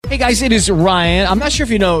Hey guys, it is Ryan. I'm not sure if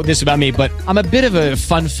you know this about me, but I'm a bit of a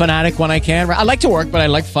fun fanatic when I can. I like to work, but I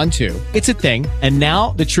like fun too. It's a thing. And now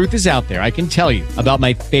the truth is out there. I can tell you about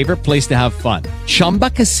my favorite place to have fun. Chumba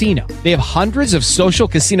Casino. They have hundreds of social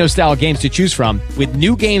casino style games to choose from with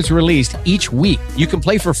new games released each week. You can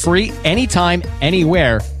play for free anytime,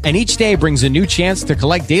 anywhere. And each day brings a new chance to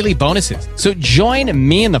collect daily bonuses. So join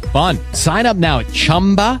me in the fun. Sign up now at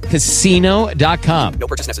ChumbaCasino.com. No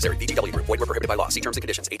purchase necessary. VGW Group. Void where prohibited by law. See terms and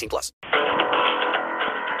conditions. 18+. Well, I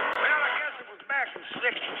guess it was back in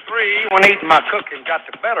 '63 when eating my cooking got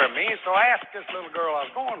the better of me, so I asked this little girl I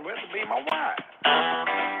was going with to be my wife.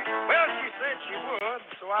 Well, she said she would,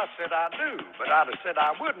 so I said I do. But I'd have said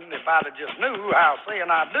I wouldn't if I'd have just knew how saying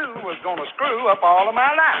I do was going to screw up all of my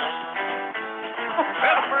life.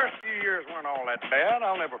 Well, the first few years weren't all that bad.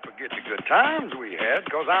 I'll never forget the good times we had,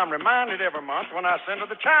 because I'm reminded every month when I send her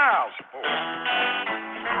the child support.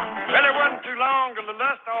 Well, it wasn't too long till the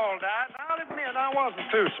lust all died, and I'll admit I wasn't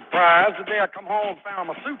too surprised the day I come home and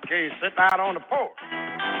found my suitcase sitting out on the porch.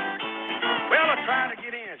 Well, I tried to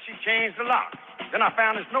get in. She changed the lock. Then I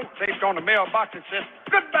found this note taped on the mailbox that said,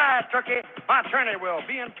 "Goodbye, Turkey. My attorney will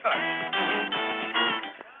be in touch."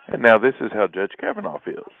 And now this is how Judge Kavanaugh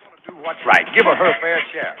feels. Do what's right. Give her her fair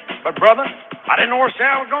share. But, brother, I didn't know her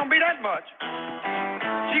share was going to be that much.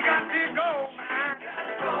 She got to go, man.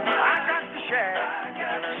 I got to share.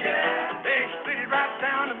 They split it right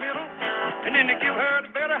down the middle, and then they give her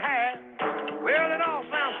the better half. Well, it all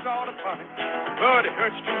sounds sort of funny, but it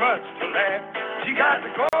hurts too much to laugh. She got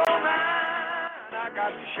to go, man. I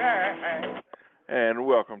got to share. And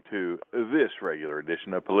welcome to this regular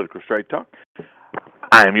edition of Political Straight Talk.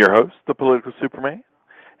 I am your host, the Political Superman,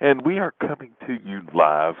 and we are coming to you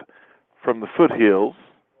live from the foothills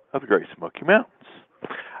of the Great Smoky Mountains.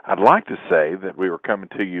 I'd like to say that we were coming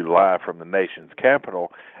to you live from the nation's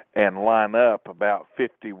capital and line up about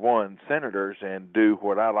 51 senators and do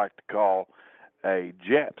what I like to call a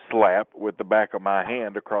Jap slap with the back of my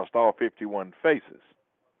hand across all 51 faces.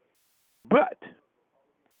 But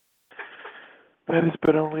that is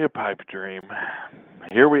but only a pipe dream.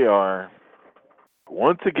 Here we are,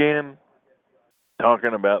 once again,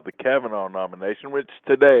 talking about the Kavanaugh nomination, which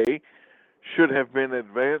today should have been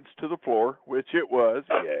advanced to the floor, which it was,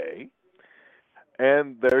 yay.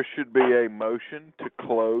 And there should be a motion to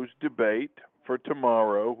close debate for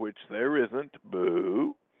tomorrow, which there isn't,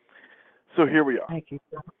 boo. So here we are. Thank you,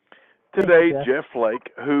 sir. Today, Thank you, Jeff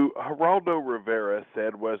Flake, who Geraldo Rivera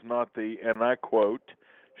said was not the, and I quote,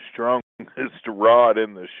 strongest rod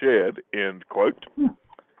in the shed, end quote.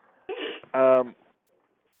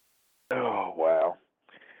 Oh, wow.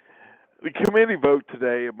 The committee vote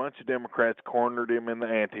today, a bunch of Democrats cornered him in the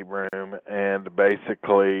ante-room and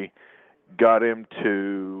basically got him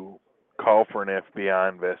to call for an FBI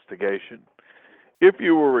investigation. If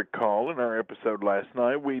you will recall, in our episode last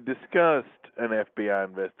night, we discussed an FBI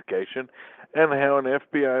investigation and how an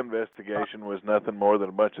FBI investigation was nothing more than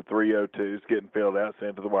a bunch of 302s getting filled out,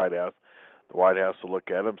 sent to the White House. The White House will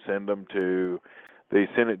look at them, send them to the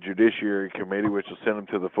Senate Judiciary Committee, which will send them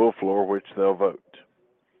to the full floor, which they'll vote.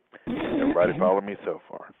 Everybody follow me so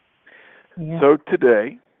far? Yeah. So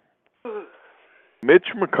today,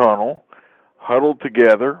 Mitch McConnell huddled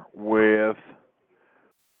together with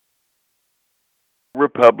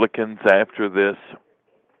Republicans after this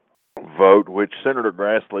vote, which Senator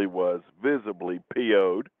Grassley was visibly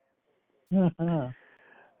PO'd,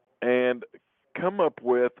 and come up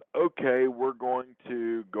with, okay, we're going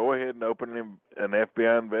to go ahead and open an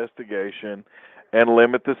FBI investigation and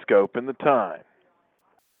limit the scope and the time.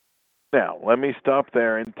 Now, let me stop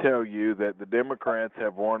there and tell you that the Democrats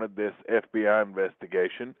have wanted this FBI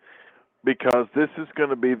investigation because this is going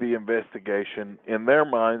to be the investigation in their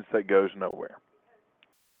minds that goes nowhere.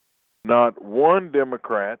 Not one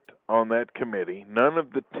Democrat on that committee, none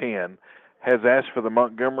of the 10, has asked for the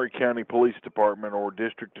Montgomery County Police Department or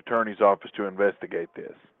District Attorney's Office to investigate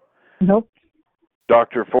this. Nope.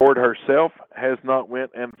 Dr. Ford herself has not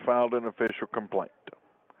went and filed an official complaint.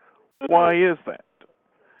 Why is that?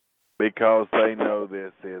 Because they know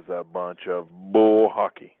this is a bunch of bull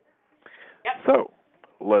hockey. Yep. So,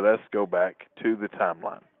 let us go back to the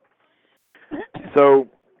timeline. So,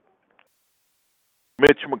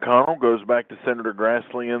 Mitch McConnell goes back to Senator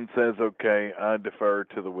Grassley and says, okay, I defer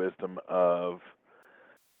to the wisdom of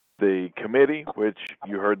the committee, which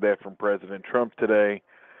you heard that from President Trump today.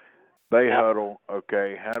 They huddle,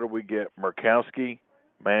 okay, how do we get Murkowski,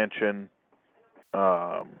 Manchin,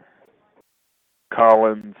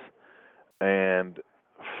 Collins, and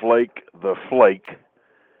Flake the Flake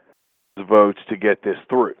votes to get this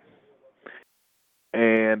through?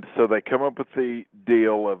 And so they come up with the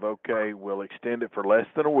deal of, okay, we'll extend it for less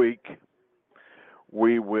than a week.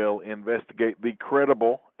 We will investigate the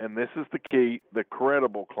credible, and this is the key, the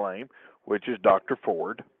credible claim, which is Dr.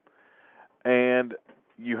 Ford, and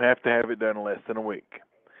you have to have it done in less than a week.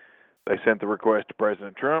 They sent the request to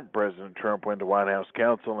President Trump. President Trump went to White House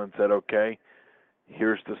counsel and said, okay,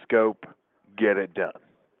 here's the scope, get it done.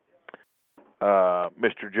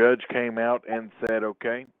 Mr. Judge came out and said,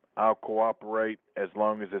 okay, I'll cooperate as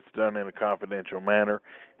long as it's done in a confidential manner.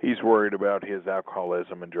 He's worried about his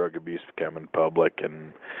alcoholism and drug abuse becoming public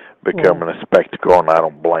and becoming a spectacle, and I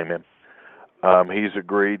don't blame him. He's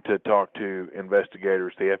agreed to talk to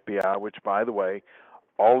investigators, the FBI, which, by the way,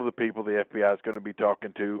 all of the people the FBI is going to be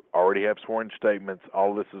talking to already have sworn statements.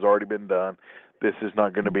 All of this has already been done. This is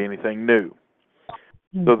not going to be anything new.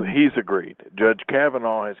 So he's agreed. Judge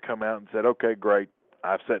Kavanaugh has come out and said, okay, great.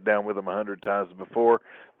 I've sat down with them 100 times before.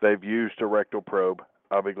 They've used a rectal probe.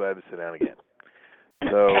 I'll be glad to sit down again.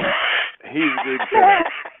 So he's agreed to sit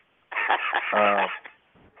down.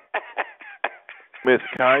 Ms.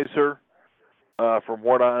 Kaiser, from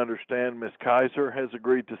what I understand, Ms. Kaiser has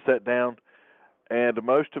agreed to sit down, and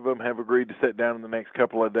most of them have agreed to sit down in the next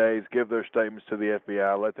couple of days, give their statements to the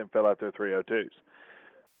FBI, let them fill out their 302s.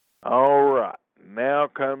 All right, now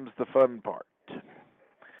comes the fun part.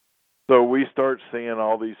 So we start seeing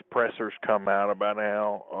all these pressers come out about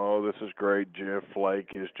how, oh, this is great, Jeff Flake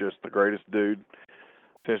is just the greatest dude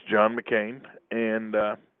since John McCain. And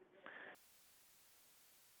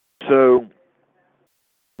so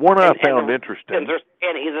what I found interesting...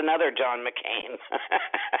 And he's another John McCain.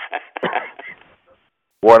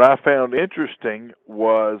 What I found interesting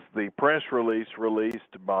was the press release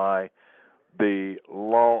released by the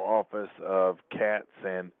law office of cats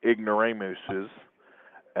and ignoramuses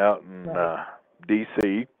out in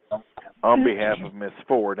D.C. on behalf of Miss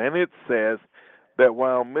Ford. And it says that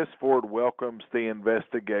while Miss Ford welcomes the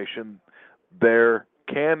investigation, there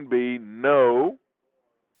can be no,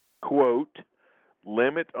 quote,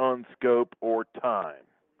 limit on scope or time,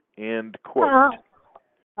 end quote.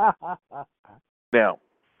 Now,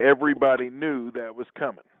 everybody knew that was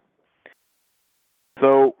coming.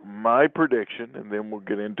 So my prediction, and then we'll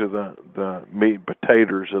get into the meat and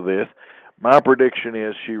potatoes of this, my prediction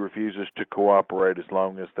is she refuses to cooperate as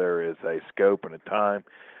long as there is a scope and a time.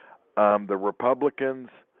 The Republicans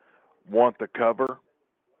want the cover.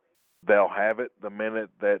 They'll have it the minute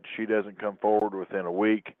that she doesn't come forward within a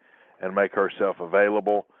week and make herself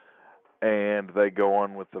available. And they go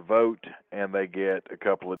on with the vote, and they get a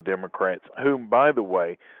couple of Democrats, whom, by the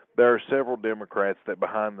way, there are several Democrats that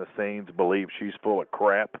behind the scenes believe she's full of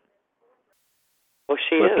crap. Well,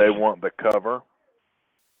 she is. But they want the cover.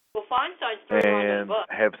 Well, Feinstein's throwing and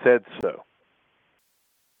have said so.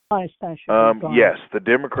 Feinstein yes, the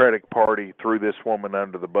Democratic Party threw this woman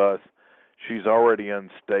under the bus. She's already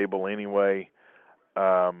unstable anyway.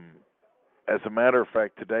 As a matter of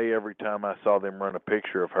fact, today, every time I saw them run a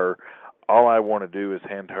picture of her, all I want to do is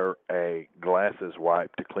hand her a glasses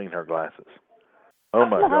wipe to clean her glasses. Oh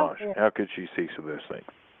my gosh, how could she see through this thing?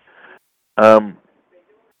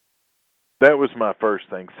 That was my first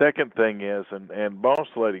thing. Second thing is, and Boss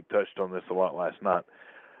Lady touched on this a lot last night,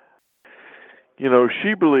 you know,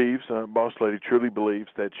 she believes, Boss Lady truly believes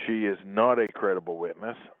that she is not a credible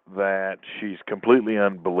witness, that she's completely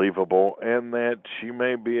unbelievable, and that she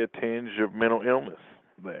may be a tinge of mental illness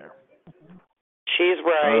there. She's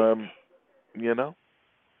right. You know,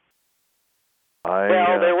 I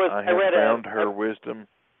have found her wisdom.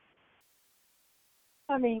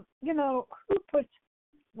 I mean, you know, who puts,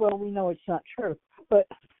 well, we know it's not true, but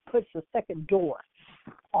puts the second door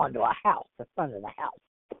onto a house, the front of the house?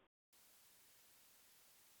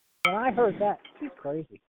 When I heard that, she's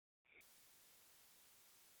crazy.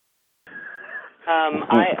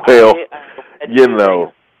 You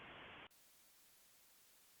know.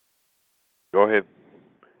 Go ahead.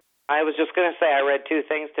 I was just going to say I read two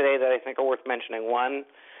things today that I think are worth mentioning. One,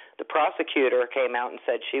 the prosecutor came out and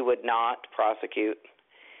said she would not prosecute,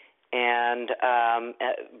 and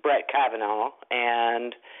Brett Kavanaugh,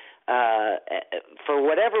 and for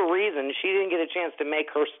whatever reason, she didn't get a chance to make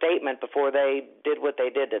her statement before they did what they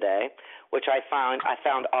did today, which I found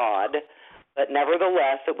odd. But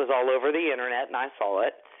nevertheless, it was all over the internet, and I saw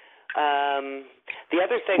it. The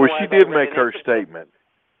other thing was... Well, she did make her statement.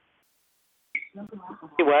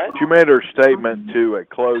 What? She made her statement to a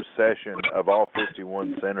closed session of all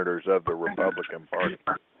 51 senators of the Republican Party.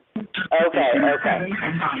 Okay.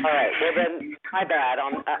 All right. Well, then, my bad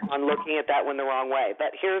on looking at that one the wrong way.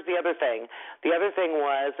 But here's the other thing. The other thing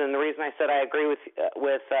was, and the reason I said I agree with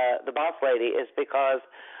the boss lady is because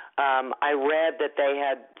I read that they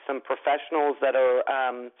had some professionals that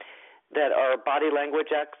are body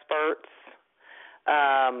language experts,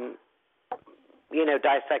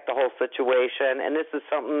 dissect the whole situation. And this is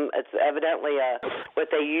something, it's evidently what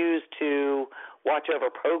they use to watch over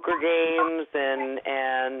poker games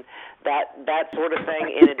and that sort of thing,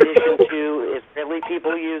 in addition to Israeli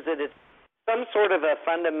people use it. It's some sort of a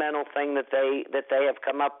fundamental thing that they have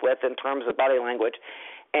come up with in terms of body language,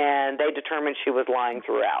 and they determined she was lying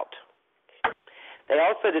throughout. They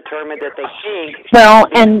also determined that they think she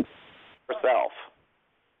was herself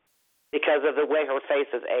because of the way her face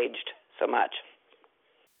has aged so much.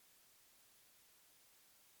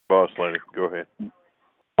 Boss lady, go ahead.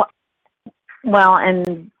 Well,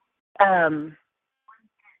 and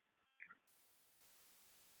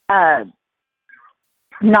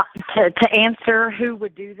not to answer who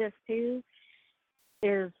would do this to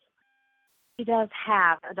is she does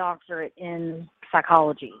have a doctorate in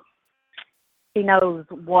psychology. She knows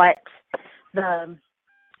what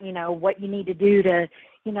what you need to do to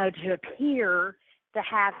appear to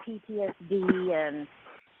have PTSD and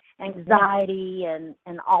anxiety and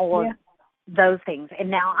all of those things. And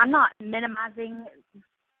now I'm not minimizing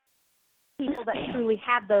people that truly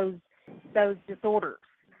have those disorders,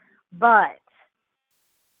 but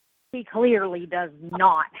she clearly does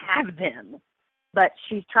not have them. But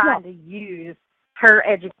she's trying to use her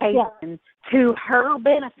education to her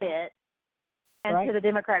benefit and to the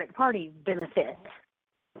Democratic Party's benefit.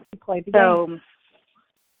 Play the game.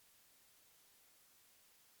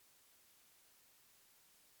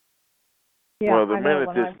 Well, the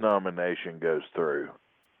minute this nomination goes through,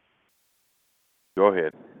 go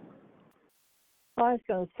ahead. I was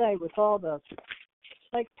going to say, with all the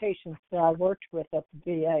psych patients that I worked with at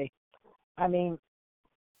the VA,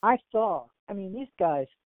 these guys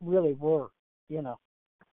really were,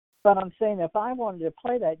 But I'm saying if I wanted to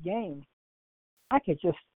play that game, I could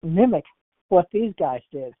just mimic what these guys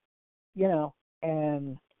did,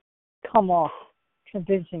 and come off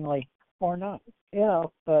convincingly or not,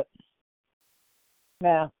 but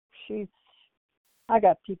now I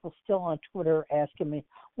got people still on Twitter asking me,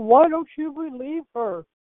 why don't you believe her?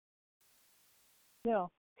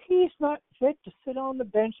 He's not fit to sit on the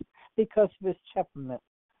bench because of his temperament.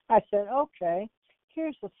 I said, okay,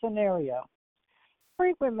 here's the scenario.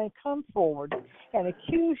 3 women come forward and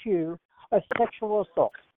accuse you of sexual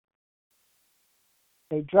assault.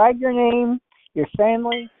 They drag your name, your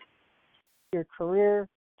family, your career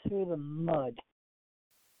to the mud.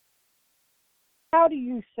 How do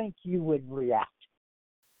you think you would react?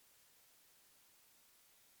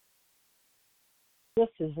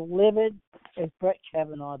 Just as livid as Brett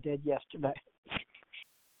Kavanaugh did yesterday.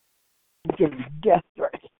 Getting death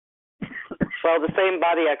threats. Well, the same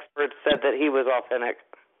body expert said that he was authentic.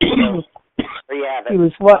 So, there you have it. He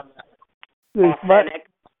was what? Authentic.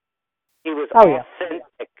 He was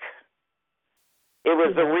authentic. It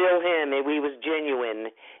was the real him. He was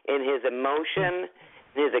genuine in his emotion,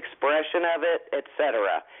 his expression of it,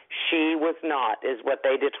 etc. She was not, is what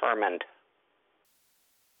they determined.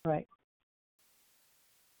 Right.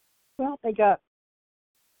 Well, they got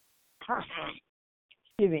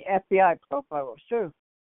FBI profilers too.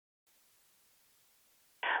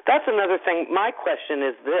 That's another thing. My question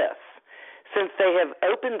is this. Since they have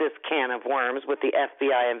opened this can of worms with the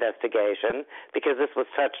FBI investigation, because this was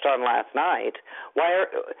touched on last night,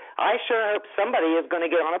 I sure hope somebody is going to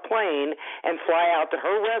get on a plane and fly out to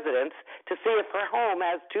her residence to see if her home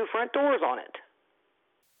has 2 front doors on it.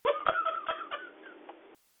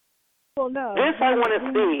 Well, no. This I want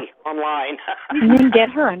to see online. And then get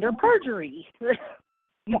her under perjury.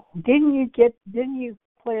 Didn't you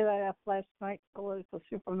play that up last night, Political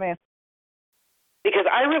Superman? Because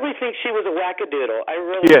I really think she was a wackadoodle. I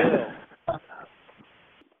really do.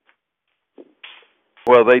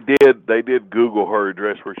 Well, they did Google her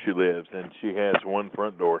address where she lives, and she has 1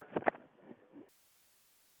 front door.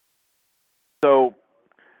 So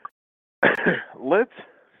let's.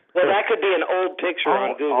 Well, that could be an old picture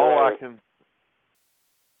on Google.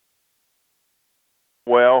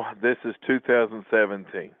 Well, this is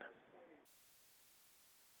 2017.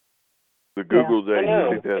 The Google date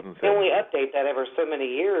is 2007. Can we update that every so many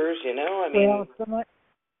years, Well, somewhat,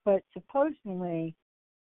 but supposedly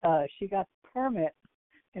she got the permit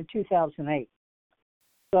in 2008.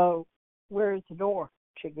 So where's the door,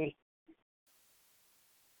 Chiggy?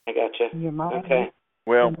 I gotcha. Your mind? Okay.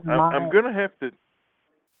 Well, I'm going to have to.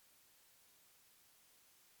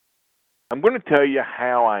 I'm going to tell you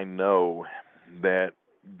how I know that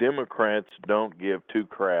Democrats don't give 2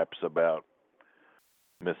 craps about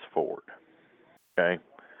Miss Ford. Okay?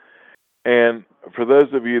 And for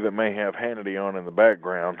those of you that may have Hannity on in the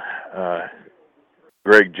background,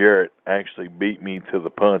 Greg Jarrett actually beat me to the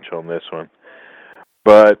punch on this one.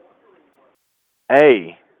 But,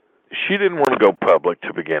 A, she didn't want to go public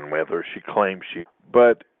to begin with, or she claimed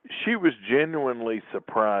but she was genuinely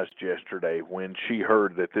surprised yesterday when she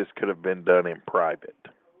heard that this could have been done in private.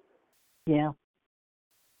 Yeah.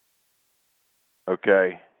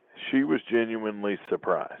 Okay? She was genuinely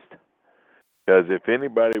surprised. Because if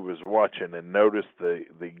anybody was watching and noticed the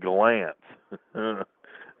glance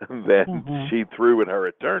that she threw at her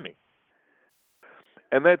attorney,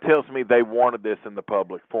 and that tells me they wanted this in the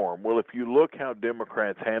public forum. Well, if you look how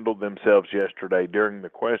Democrats handled themselves yesterday during the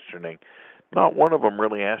questioning, not one of them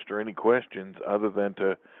really asked her any questions other than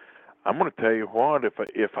to, I'm going to tell you what,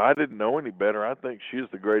 if I didn't know any better, I think she's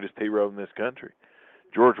the greatest hero in this country.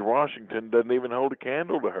 George Washington doesn't even hold a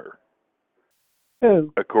candle to her.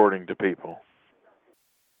 Who? According to people.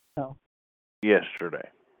 Oh. Yesterday.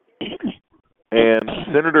 And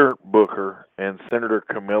Senator Booker and Senator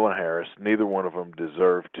Kamala Harris, neither one of them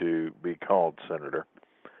deserve to be called senator.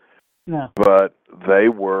 No. But they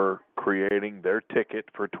were creating their ticket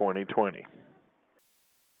for 2020.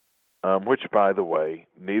 Which, by the way,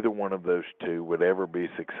 neither one of those two would ever be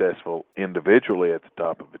successful individually at the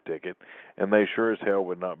top of a ticket, and they sure as hell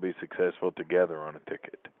would not be successful together on a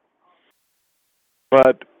ticket.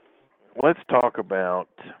 But let's talk about,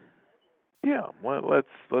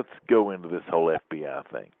 let's go into this whole FBI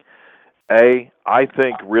thing. I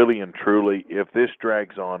think really and truly, if this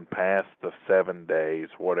drags on past the 7 days,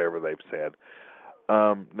 whatever they've said,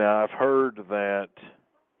 now I've heard that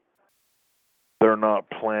they're not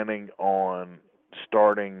planning on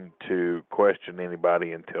starting to question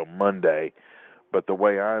anybody until Monday, but the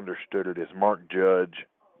way I understood it is Mark Judge,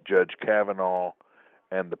 Judge Kavanaugh,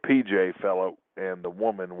 and the PJ fellow and the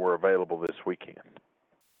woman were available this weekend.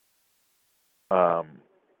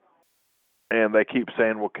 And they keep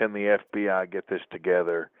saying, well, can the FBI get this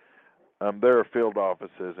together? There are field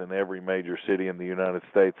offices in every major city in the United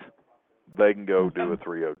States. They can go do a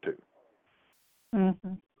 302.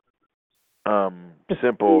 Mm-hmm.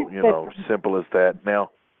 Simple as that.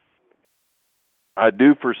 Now, I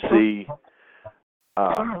do foresee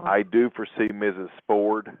Mrs.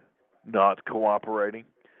 Ford not cooperating,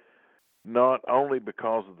 not only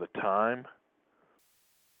because of the time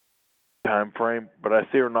frame, but I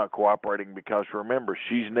see her not cooperating because, remember,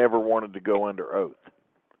 she's never wanted to go under oath.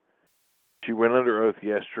 She went under oath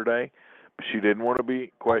yesterday, but she didn't want to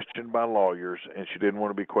be questioned by lawyers, and she didn't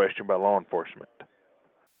want to be questioned by law enforcement.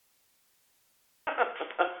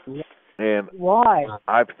 And why?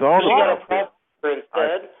 I've thought about this.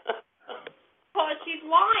 Instead. Because she's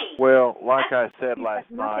lying. Well, like I said last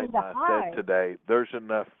night, and I said today, there's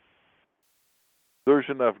enough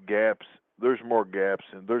gaps. There's more gaps,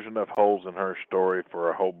 and there's enough holes in her story for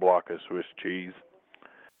a whole block of Swiss cheese.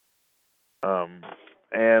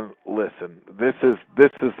 And listen, this is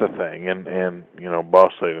the thing, and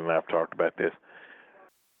Boss Lady and I have talked about this.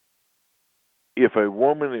 If a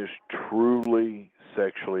woman is truly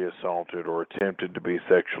sexually assaulted or attempted to be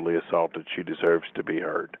sexually assaulted, she deserves to be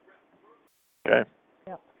heard. Okay?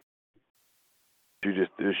 Yep.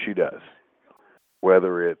 She does.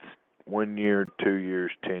 Whether it's 1 year, 2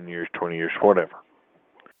 years, 10 years, 20 years, whatever.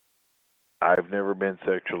 I've never been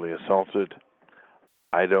sexually assaulted.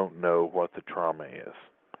 I don't know what the trauma is.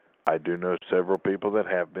 I do know several people that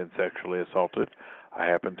have been sexually assaulted. I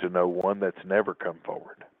happen to know one that's never come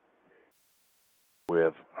forward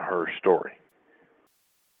with her story.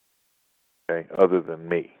 Okay, other than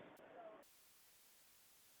me.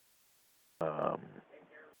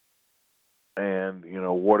 And,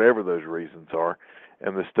 whatever those reasons are.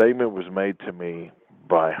 And the statement was made to me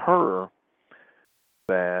by her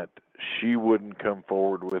that she wouldn't come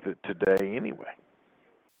forward with it today anyway.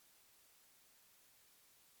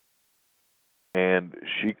 And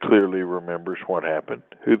she clearly remembers what happened,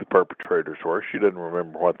 who the perpetrators were. She doesn't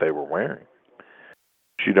remember what they were wearing.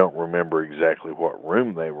 She don't remember exactly what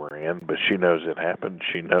room they were in, but she knows it happened.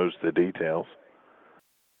 She knows the details.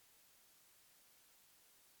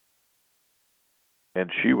 And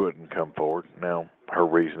she wouldn't come forward. Now, her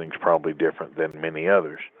reasoning's probably different than many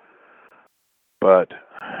others. But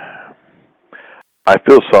I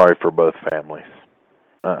feel sorry for both families.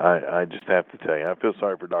 I just have to tell you, I feel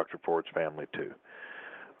sorry for Dr. Ford's family, too.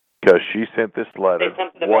 Because she sent this letter,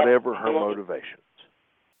 whatever her motivations.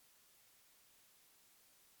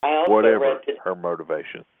 Whatever her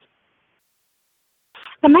motivations.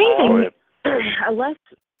 Amazing.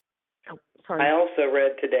 I also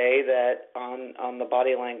read today that on the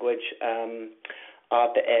body language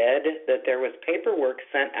op-ed that there was paperwork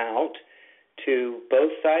sent out to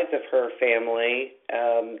both sides of her family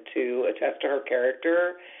to attest to her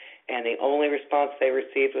character, and the only response they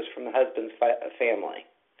received was from the husband's family.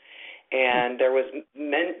 And there was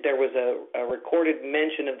a recorded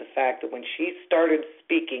mention of the fact that when she started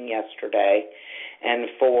speaking yesterday, and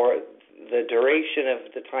for the duration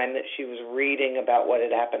of the time that she was reading about what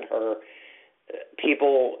had happened to her,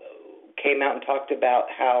 people came out and talked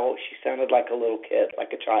about how she sounded like a little kid,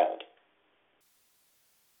 like a child.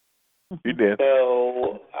 You did.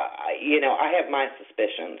 So, I have my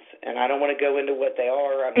suspicions, and I don't want to go into what they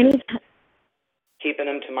are. I'm just keeping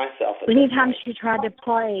them to myself. Anytime she tried to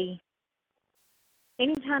play,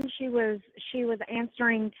 anytime she was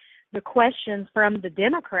answering the questions from the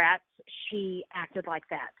Democrats, she acted like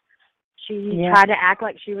that. She tried to act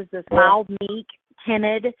like she was this mild, meek,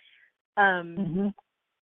 timid person,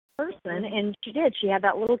 and she did. She had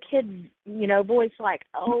that little kid, voice like,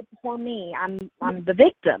 "Oh, poor me, I'm the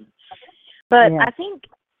victim." But I think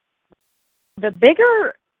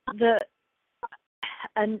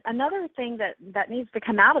another thing that needs to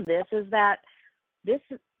come out of this is that this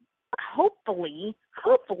hopefully,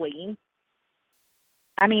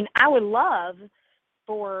 I mean, I would love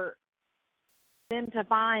for them to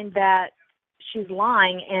find that she's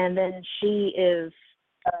lying and then she is,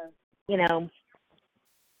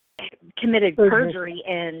 committed perjury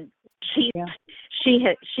and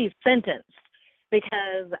she's sentenced,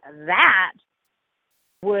 because that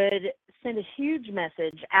would send a huge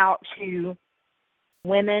message out to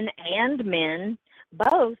women and men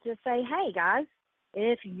both to say, hey guys,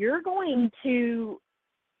 if you're going to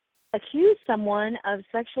accuse someone of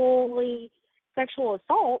sexual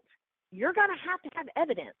assault, you're going to have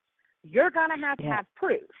evidence. You're going to have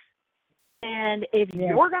proof. And if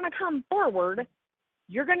you're going to come forward,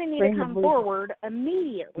 you're going to need to come forward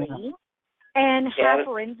immediately and have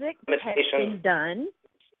forensic testing done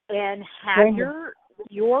and have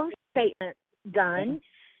your statement done,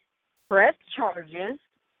 press charges,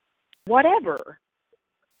 whatever.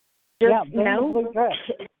 Just,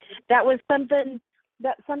 that was something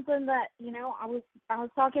that I was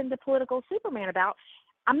talking to Political Superman about.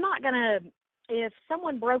 I'm not gonna, if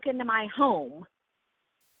someone broke into my home,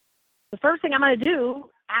 the first thing I'm gonna do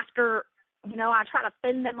after I try to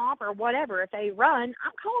fend them off or whatever, if they run,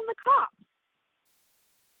 I'm calling the cops.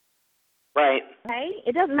 Right. Okay?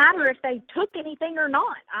 It doesn't matter if they took anything or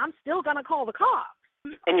not. I'm still gonna call the cops.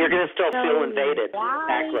 And you're gonna still feel invaded.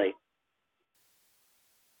 Exactly.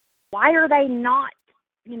 Why are they not,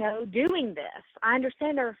 doing this? I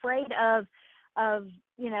understand they're afraid of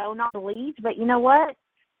not believed, but you know what?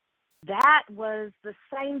 That was the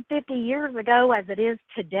same 50 years ago as it is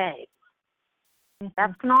today.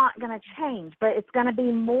 That's not going to change, but it's going to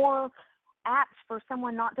be more apt for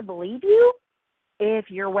someone not to believe you if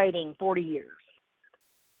you're waiting 40 years.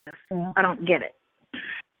 Yeah. I don't get it.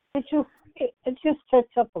 It just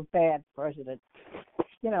sets up a bad precedent,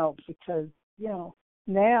 because,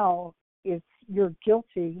 now it's you're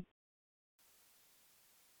guilty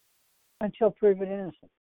until proven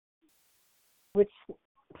innocent, which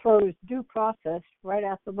throws due process right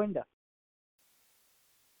out the window.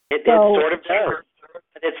 It sort of does.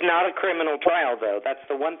 It's not a criminal trial, though. That's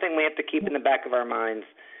the one thing we have to keep in the back of our minds.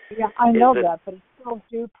 Yeah, I know that, but it's still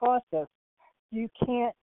due process. You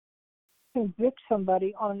can't convict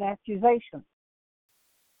somebody on an accusation.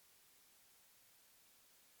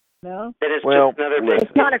 No. Just another thing.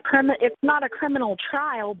 It's not a criminal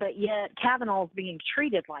trial, but yet Kavanaugh's being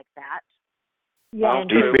treated like that. Yeah,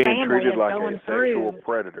 he's being treated like a sexual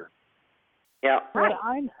predator. Yeah. Right.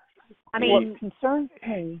 What concerns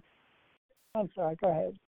me. I'm sorry. Go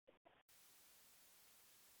ahead.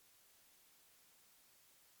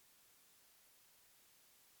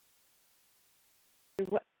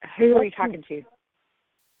 Who are you talking to?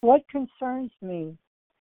 What concerns me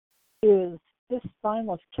is this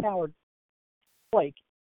spineless coward, Blake.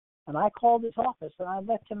 And I called his office and I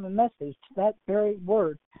left him a message to that very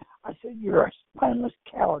word. I said, "You're a spineless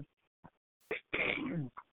coward."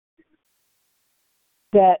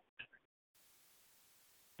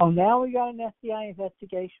 Now we got an FBI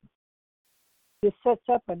investigation. This sets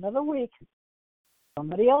up another week,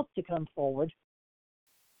 somebody else to come forward,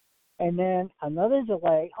 and then another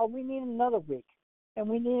delay. Oh, we need another week, and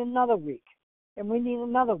we need another week, and we need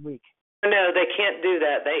another week. No, they can't do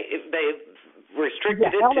that. They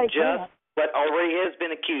restricted it to just what already has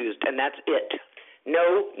been accused, and that's it.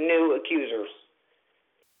 No new accusers.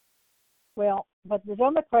 Well, but the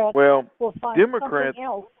Democrats will find something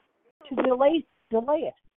else to delay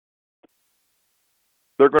it.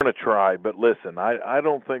 They're going to try, but listen, I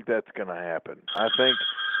don't think that's going to happen. I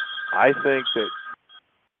think that.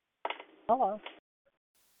 Hello.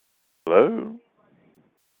 Hello?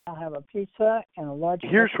 I'll have a pizza and a large.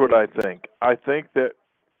 Here's what I think. I think that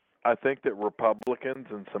Republicans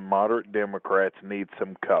and some moderate Democrats need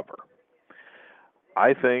some cover.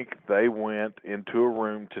 I think they went into a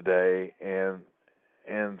room today and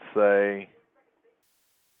say,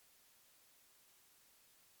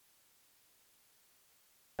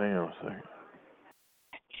 hang on a second.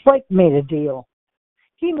 Flake made a deal.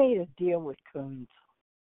 He made a deal with Coons.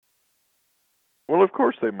 Well, of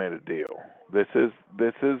course they made a deal. This is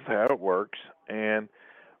how it works,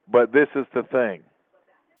 but this is the thing.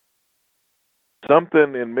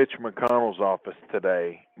 Something in Mitch McConnell's office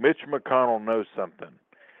today. Mitch McConnell knows something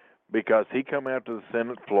because he come out to the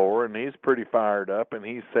Senate floor and he's pretty fired up, and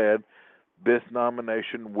he said this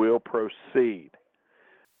nomination will proceed.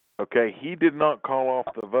 Okay, he did not call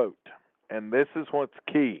off the vote, and this is what's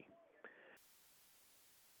key.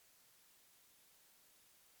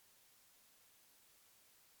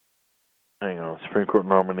 Hang on. Supreme Court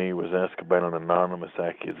nominee was asked about an anonymous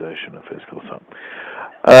accusation of fiscal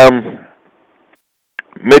something.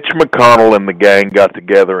 Mitch McConnell and the gang got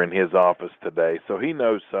together in his office today, so he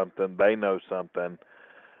knows something. They know something.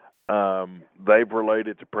 They've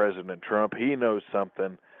related to President Trump. He knows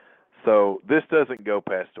something. So this doesn't go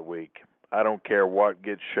past a week. I don't care what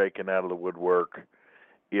gets shaken out of the woodwork.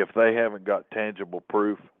 If they haven't got tangible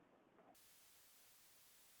proof,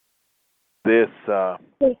 this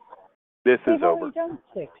is over. Done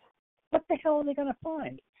 6. What the hell are they going to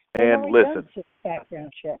find? And listen,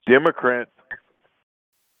 background checks. Democrats.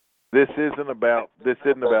 This isn't about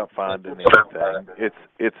finding anything.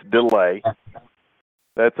 It's delay.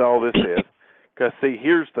 That's all this is. Because see,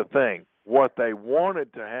 here's the thing: what they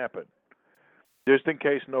wanted to happen, just in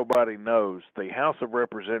case nobody knows, the House of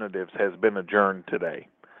Representatives has been adjourned today.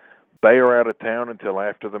 They are out of town until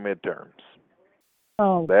after the midterms.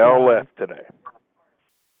 Oh, they all left today.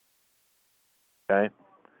 Okay,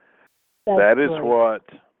 that is great. what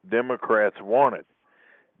Democrats wanted.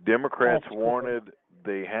 Democrats wanted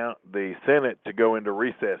the Senate to go into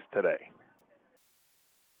recess today.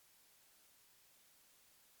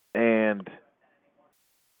 And,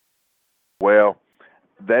 well,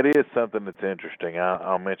 that is something that's interesting.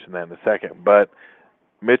 I'll mention that in a second. But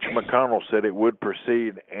Mitch McConnell said it would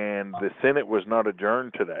proceed, and the Senate was not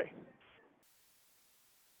adjourned today.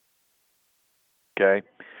 Okay?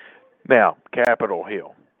 Now, Capitol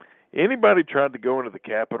Hill. Anybody tried to go into the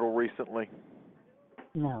Capitol recently?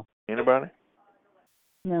 No. Anybody?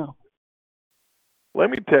 No.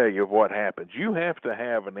 Let me tell you what happens. You have to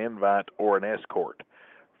have an invite or an escort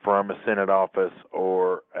from a Senate office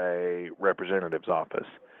or a representative's office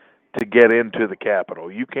to get into the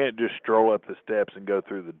Capitol. You can't just stroll up the steps and go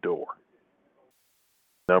through the door.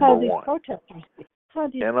 Number one.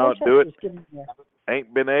 Cannot do it.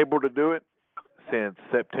 Ain't been able to do it since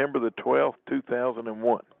September the 12th,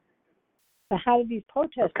 2001. So how did these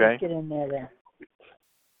protesters get in there then?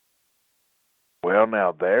 Well,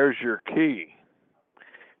 now, there's your key.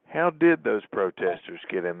 How did those protesters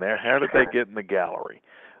get in there? How did they get in the gallery?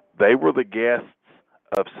 They were the guests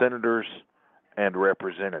of senators and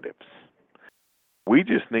representatives. We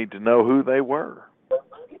just need to know who they were.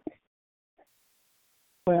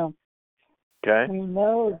 Well, okay. we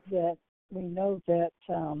know that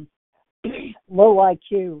low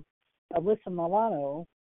IQ Alyssa Milano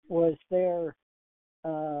was there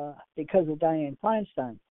because of Dianne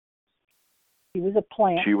Feinstein. She was a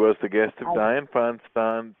plant. She was the guest of Dianne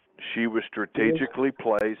Feinstein. She was strategically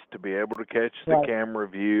placed to be able to catch the camera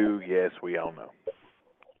view. Yes, we all know.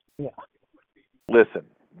 Yeah. Listen,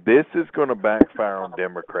 this is going to backfire on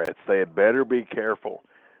Democrats. They had better be careful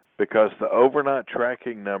because the overnight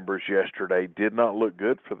tracking numbers yesterday did not look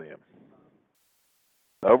good for them.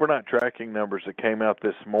 The overnight tracking numbers that came out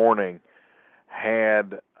this morning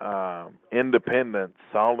had independents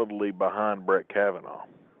solidly behind Brett Kavanaugh.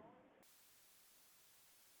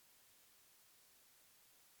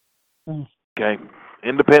 Okay,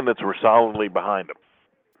 independents were solidly behind him.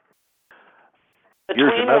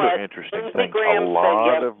 Here's another interesting thing. A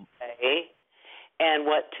lot of and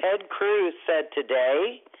what Ted Cruz said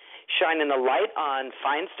today, shining the light on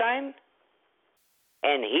Feinstein,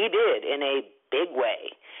 and he did in a big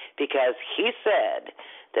way, because he said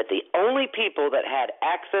that the only people that had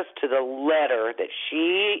access to the letter that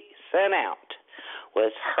she sent out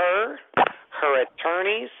was her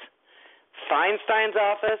attorneys, Feinstein's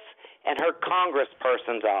office, and her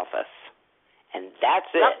congressperson's office. And that's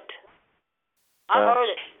it. I heard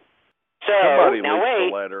it. So, somebody now leaked wait.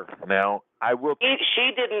 the letter. Now, I will... She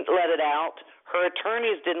didn't let it out. Her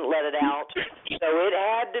attorneys didn't let it out. So it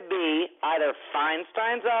had to be either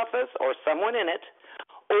Feinstein's office or someone in it,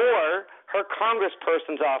 or her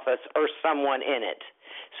congressperson's office or someone in it.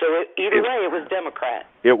 So either way, it was Democrat.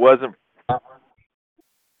 It wasn't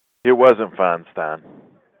Feinstein.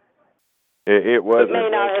 It wasn't. It may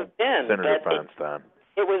not have been Senator Feinstein.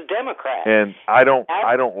 It was Democrat. And I don't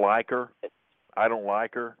like her. I don't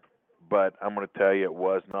like her, but I'm going to tell you it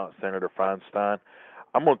was not Senator Feinstein.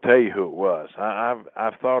 I'm going to tell you who it was.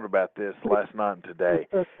 I've thought about this last night and today,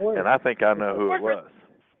 and I think I know who it was.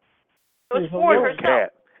 It was Ford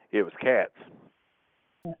herself. It was Katz.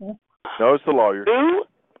 Mm-hmm. No, it's the lawyer. Who?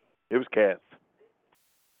 It was Katz.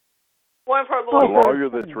 One of her The lawyers. lawyer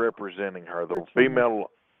that's representing her, the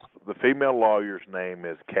female lawyer's name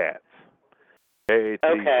is Katz.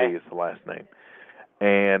 K-A-T-Z is the last name.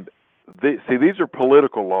 And these are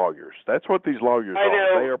political lawyers. That's what these lawyers I are.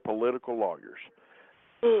 know. They are political lawyers.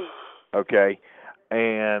 Okay?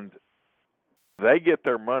 And they get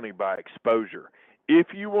their money by exposure.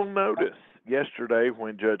 If you will notice, yesterday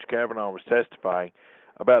when Judge Kavanaugh was testifying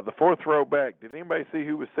about the fourth row back, did anybody see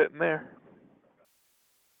who was sitting there?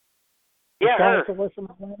 Yeah, her. It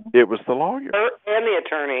was the lawyer. Her and the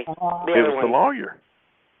attorney. It was the lawyer.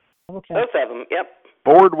 Okay. Both of them. Yep.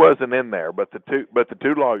 Ford wasn't in there, but the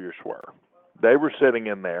two lawyers were. They were sitting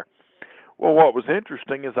in there. Well, what was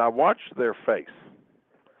interesting is I watched their face.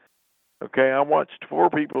 Okay, I watched 4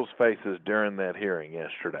 people's faces during that hearing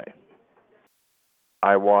yesterday.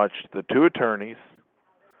 I watched the 2 attorneys.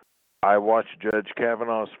 I watched Judge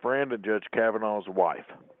Kavanaugh's friend and Judge Kavanaugh's wife.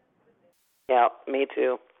 Yeah, me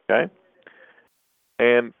too. Okay?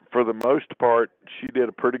 And for the most part, she did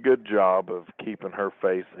a pretty good job of keeping her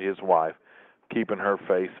face, his wife, keeping her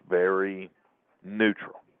face very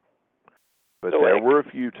neutral. But there were a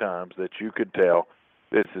few times that you could tell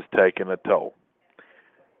this is taking a toll.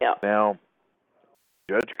 Yeah. Now,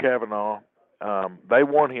 Judge Kavanaugh, they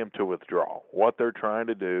want him to withdraw. What they're trying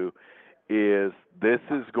to do is this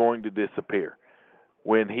is going to disappear.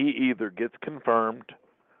 When he either gets confirmed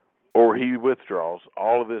or he withdraws,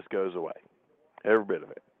 all of this goes away. Every bit of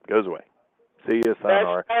it goes away.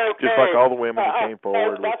 CSIR, just like all the women that came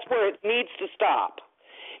forward. That's where it needs to stop.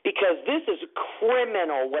 Because this is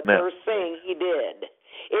criminal what they're saying he did.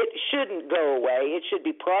 It shouldn't go away. It should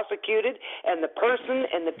be prosecuted, and the person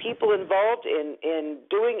and the people involved in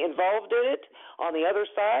it on the other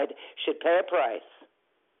side should pay a price.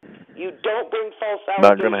 You don't bring false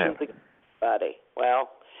allegations against somebody. Well,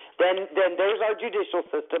 then there's our judicial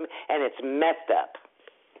system, and it's messed up.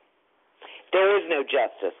 There is no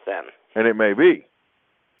justice then. And it may be,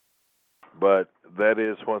 but that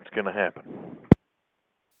is what's going to happen.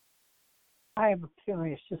 I have a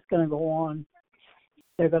feeling it's just going to go on.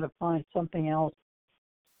 They're going to find something else.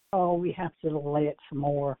 Oh, we have to delay it some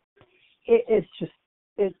more. It's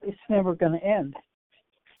never going to end.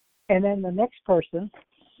 And then the next person,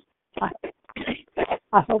 I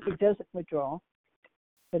hope he doesn't withdraw,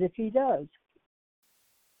 but if he does,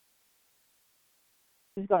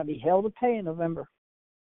 he's going to be hell to pay in November.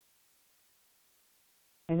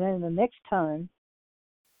 And then the next time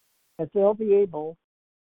that they'll be able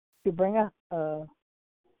to bring a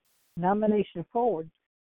nomination forward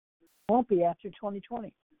won't be after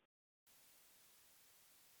 2020.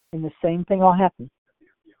 And the same thing will happen.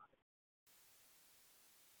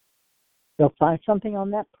 They'll find something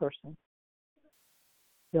on that person.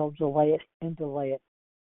 They'll delay it and delay it.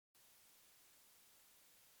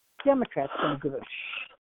 Democrats don't give a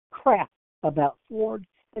crap about Ford.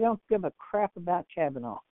 They don't give a crap about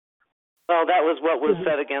Kavanaugh. Well, that was what was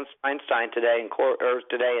said against Feinstein today in court, or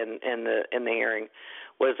today in the hearing,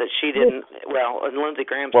 was that she didn't. Well, and Lindsey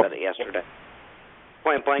Graham said it yesterday.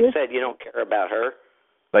 Point blank said you don't care about her.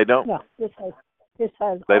 They don't. No, this has.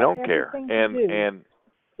 They don't care, and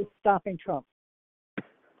it's stopping Trump.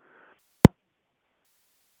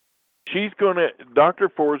 Dr.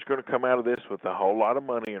 Ford's going to come out of this with a whole lot of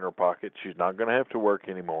money in her pocket. She's not going to have to work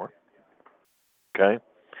anymore. Okay?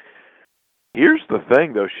 Here's the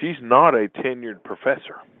thing, though. She's not a tenured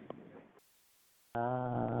professor.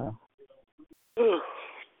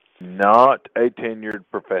 Not a tenured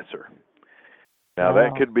professor. Now,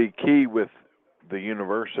 that could be key with the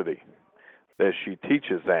university that she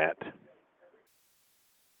teaches at.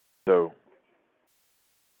 So,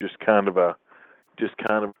 just kind of,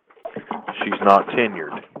 she's not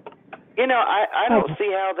tenured. You know, I don't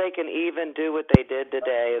see how they can even do what they did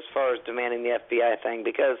today as far as demanding the FBI thing,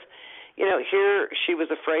 because, you know, here she was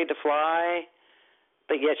afraid to fly,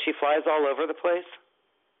 but yet she flies all over the place.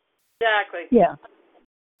 Exactly. Yeah.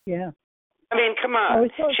 Yeah. I mean, come on.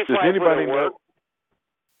 She flies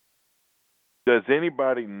Does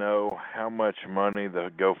anybody know how much money the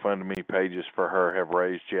GoFundMe pages for her have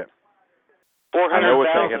raised yet? $400,000. I know what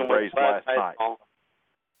they had raised last night.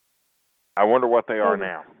 I wonder what they are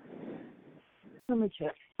now. Let me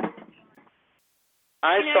check.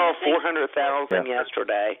 I You know, saw the thing- 400,000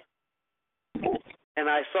 yesterday, and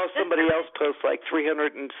I saw somebody else post like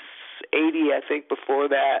 380, I think, before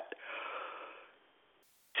that.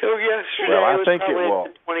 So yesterday Well, I it was think it probably will.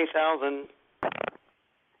 20,000.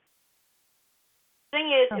 thing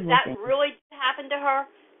is, if that really happened to her,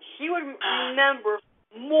 she would remember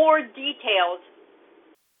more details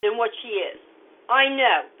than what she is. I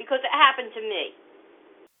know, because it happened to me.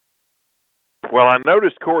 Well, I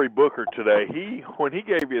noticed Cory Booker today. When he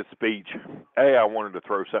gave his speech, I wanted to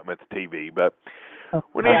throw something at the TV, but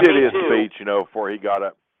when he did his speech, before he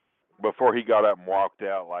got up and walked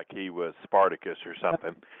out like he was Spartacus or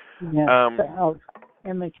something, he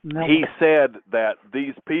said that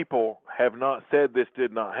these people have not said this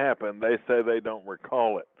did not happen. They say they don't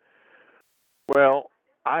recall it. Well,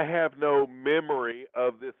 I have no memory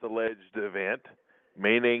of this alleged event,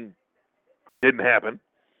 meaning didn't happen.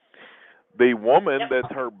 The woman that's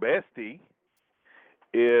her bestie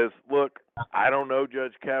is, look, I don't know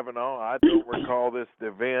Judge Kavanaugh. I don't recall this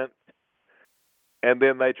event. And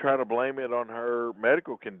then they try to blame it on her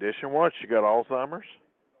medical condition. What, she got Alzheimer's?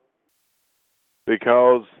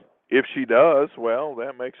 Because if she does, well,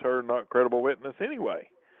 that makes her not credible witness anyway.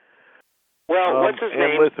 Well, what's his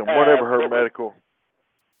name? And listen, whatever her medical...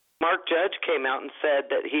 Mark Judge came out and said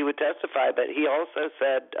that he would testify, but he also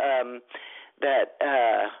said that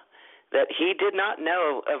he did not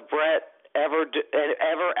know of Brett ever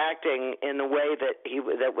acting in the way that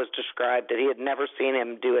was described. That he had never seen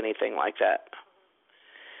him do anything like that.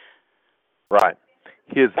 Right.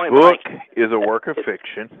 His book is a work of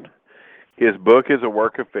fiction. His book is a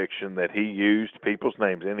work of fiction that he used people's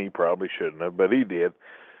names in. He probably shouldn't have, but he did.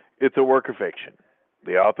 It's a work of fiction.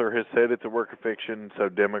 The author has said it's a work of fiction, so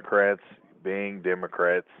Democrats, being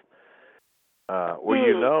Democrats,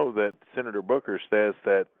 you know that Senator Booker says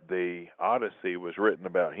that the Odyssey was written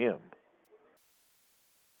about him.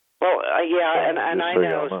 Well, and I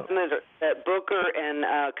know that Booker and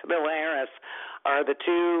Kamala Harris are the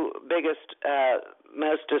two biggest,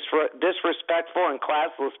 most disrespectful and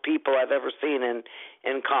classless people I've ever seen in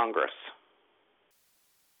Congress.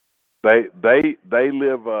 They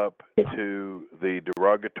live up to the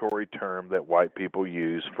derogatory term that white people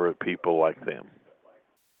use for people like them.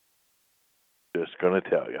 Just going to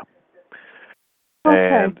tell you. Okay.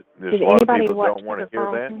 And there's a lot of people who don't want to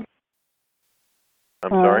hear that. I'm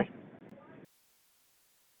sorry?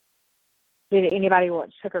 Did anybody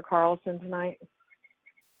watch Tucker Carlson tonight?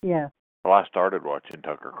 Yeah. Well, I started watching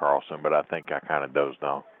Tucker Carlson, but I think I kind of dozed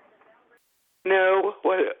off. No.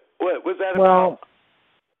 What was that about?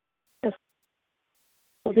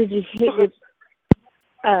 Well, did you hear?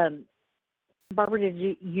 Barbara,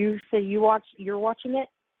 did you say you're watching it?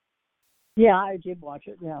 Yeah, I did watch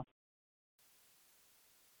it. Yeah.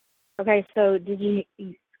 Okay, so did you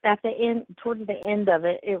at the end, towards the end of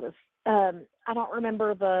it? It was I don't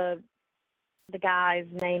remember the guy's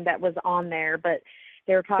name that was on there, but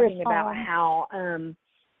they were talking about how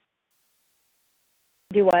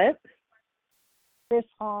do what? Chris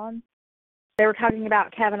Hahn. They were talking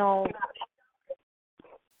about Kavanaugh.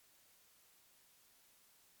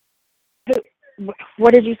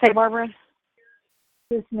 What did you say, Barbara?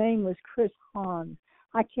 His name was Chris Hahn.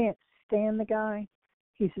 I can't stand the guy.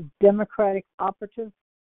 He's a Democratic operative.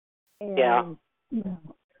 And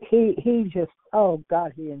he just, oh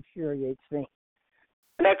God, he infuriates me.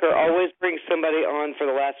 Tucker always brings somebody on for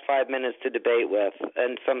the last 5 minutes to debate with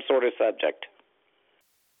and some sort of subject.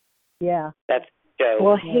 Yeah. That's Joe.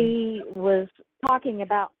 Well, he was talking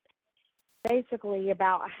about basically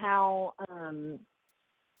about how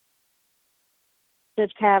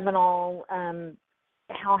Judge Kavanaugh,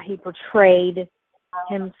 how he portrayed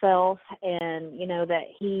himself, and that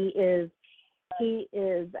he is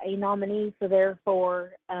a nominee, so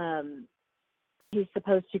therefore he's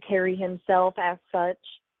supposed to carry himself as such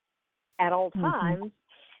at all times.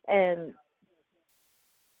 And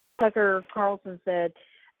Tucker Carlson said,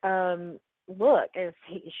 look, is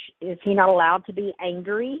he not allowed to be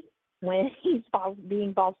angry when he's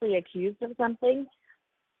being falsely accused of something?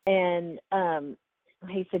 And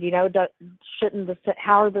he said,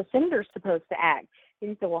 how are the senators supposed to act? And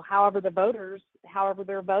he said, well, however their voters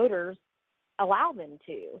allow them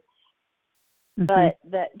to. But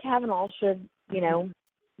that Kavanaugh should,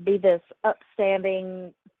 be this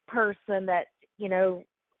upstanding person that,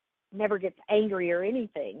 never gets angry or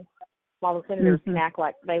anything, while the senators can act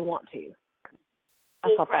like they want to.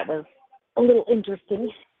 I thought that was a little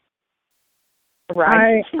interesting.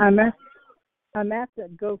 Right. I'm at the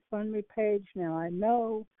GoFundMe page now. I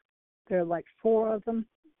know there are like 4 of them.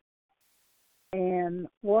 And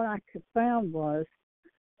what I found was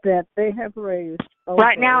that they have raised over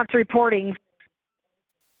Right now it's reporting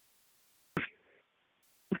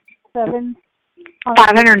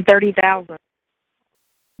 530,000.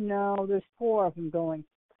 No, there's 4 of them going.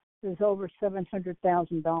 There's over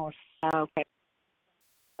 $700,000. Okay.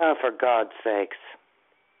 Oh, for God's sakes.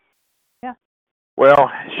 Yeah. Well,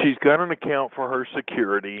 she's got an account for her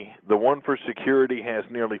security. The one for security has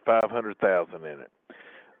nearly $500,000 in it.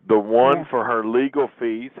 The one for her legal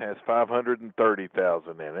fees has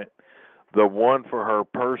 $530,000 in it. The one for her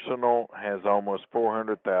personal has almost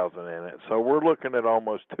 $400,000 in it. So we're looking at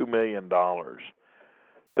almost $2 million to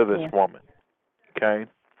this woman. Okay?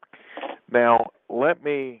 Now, let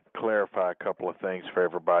me clarify a couple of things for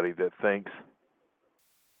everybody that thinks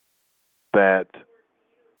that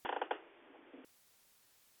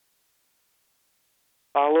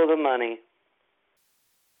follow the money.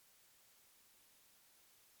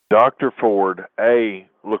 Dr. Ford, A,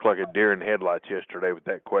 looked like a deer in headlights yesterday with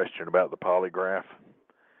that question about the polygraph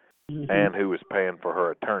and who was paying for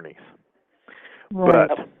her attorneys. Right.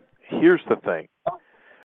 But here's the thing.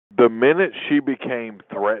 The minute she became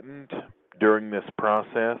threatened during this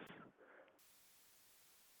process,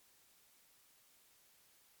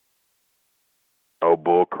 oh,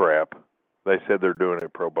 bull crap. They said they're doing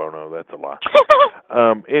it pro bono. That's a lie.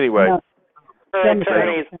 Anyway. No.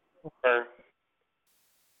 Attorneys.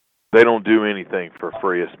 They don't do anything for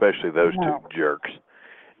free, especially those two jerks.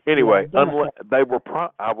 Anyway, I will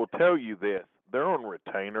tell you this: they're on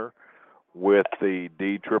retainer with the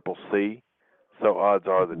DCCC, so odds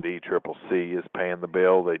are the DCCC is paying the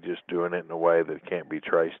bill. They're just doing it in a way that can't be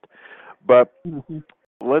traced. But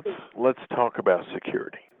let's talk about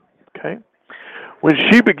security, okay? When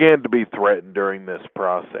she began to be threatened during this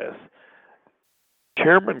process,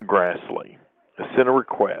 Chairman Grassley sent a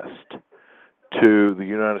request to the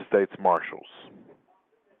United States Marshals.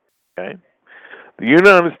 Okay? The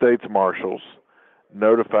United States Marshals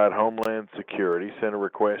notified Homeland Security, sent a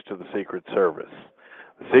request to the Secret Service.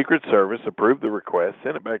 The Secret Service approved the request,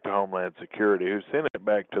 sent it back to Homeland Security, who sent it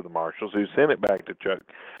back to the Marshals, who sent it back to Chuck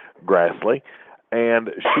Grassley, and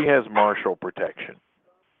she has Marshal protection.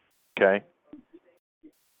 Okay?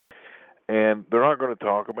 And they're not going to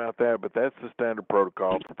talk about that, but that's the standard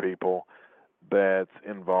protocol for people that's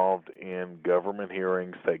involved in government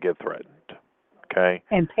hearings that get threatened. Okay?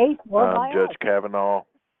 And paid for by Judge us. Kavanaugh.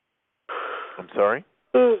 I'm sorry?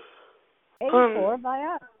 Paid for by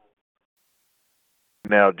us.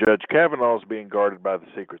 Now, Judge Kavanaugh is being guarded by the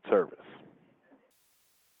Secret Service.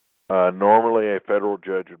 Normally, a federal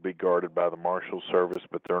judge would be guarded by the Marshal Service,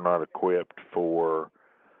 but they're not equipped for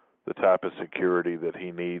the type of security that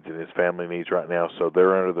he needs and his family needs right now, so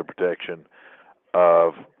they're under the protection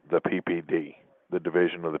of the PPD, the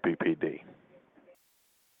division of the PPD.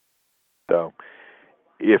 So,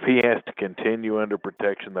 if he has to continue under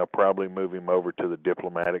protection, they'll probably move him over to the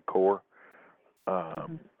diplomatic corps,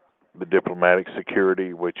 the diplomatic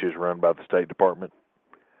security, which is run by the State Department.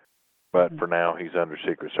 But for now, he's under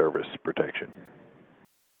Secret Service protection.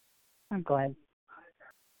 I'm glad.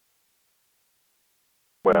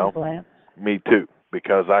 Well, me too,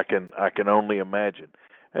 because I can only imagine.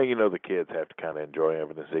 And you know, the kids have to kind of enjoy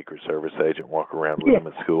having a Secret Service agent walk around with them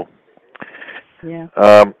at school. Yeah.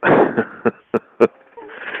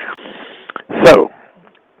 So,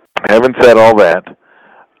 having said all that,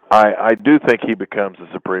 I do think he becomes a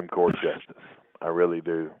Supreme Court justice. I really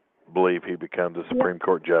do believe he becomes a Supreme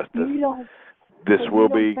Court justice. You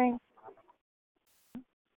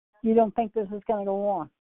don't think this is going to go on?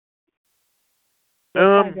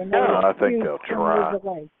 No, I think they'll try.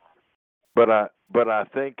 But I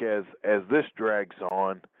think as this drags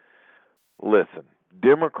on, listen,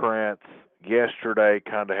 Democrats yesterday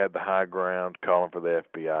kind of had the high ground calling for the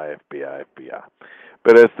FBI.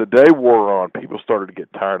 But as the day wore on, people started to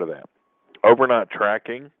get tired of that. Overnight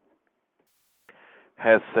tracking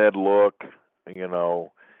has said, look, maybe the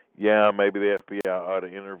FBI ought to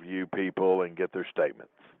interview people and get their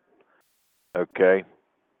statements. Okay?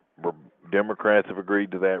 Democrats have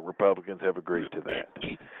agreed to that. Republicans have agreed to that.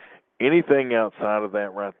 Anything outside of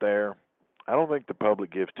that right there, I don't think the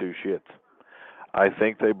public gives two shits. I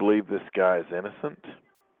think they believe this guy is innocent,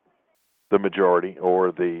 the majority,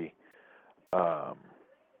 or the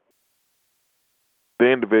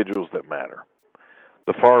individuals that matter.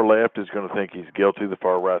 The far left is going to think he's guilty. The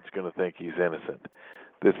far right is going to think he's innocent.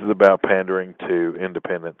 This is about pandering to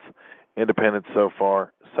independents. Independents so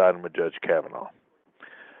far siding with Judge Kavanaugh.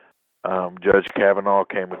 Judge Kavanaugh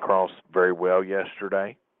came across very well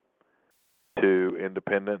yesterday to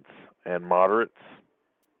independents and moderates.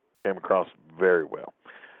 Came across very well.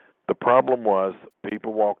 The problem was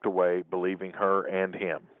people walked away believing her and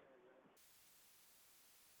him.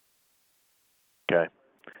 Okay.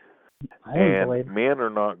 And men are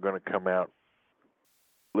not going to come out.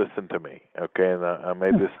 Listen to me, okay? And I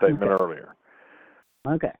made this statement earlier.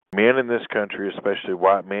 Okay. Men in this country, especially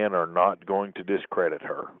white men, are not going to discredit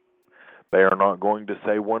her. They are not going to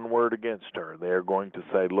say one word against her. They are going to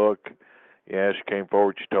say, look, yeah, she came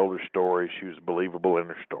forward, she told her story, she was believable in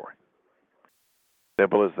her story.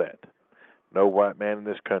 Simple as that. No white man in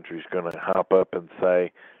this country is going to hop up and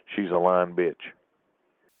say she's a lying bitch.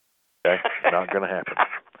 Okay? Not going to happen.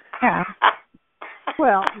 Yeah.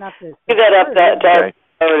 Well, not this. You got up that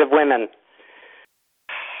conservative women.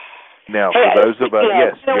 Now, for those of us,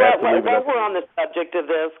 yes, you have to leave it while up. we're on the subject of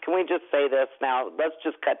this, can we just say this now? Let's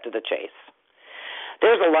just cut to the chase.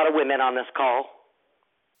 There's a lot of women on this call,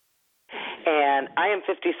 and I am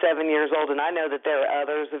 57 years old, and I know that there are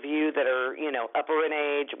others of you that are, upper in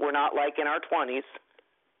age. We're not like in our 20s,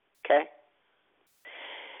 okay?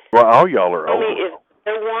 Well, all y'all are older. Is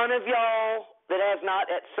there one of y'all that has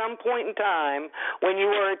not, at some point in time, when you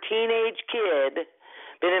were a teenage kid,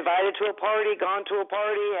 been invited to a party, gone to a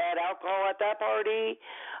party, had alcohol at that party,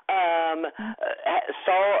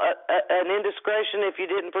 saw an indiscretion if you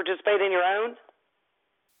didn't participate in your own?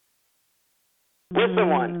 With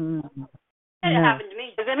someone. That happened to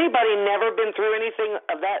me. Has anybody never been through anything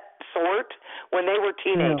of that sort when they were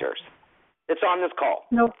teenagers? That's on this call.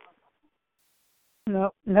 Nope.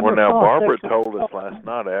 No, never. Well, now Barbara told us last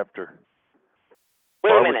night after.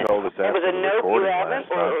 Wait a minute. Told us after it was a the note you recording haven't, last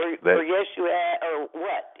night or yes you have, or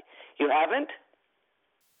what? You haven't?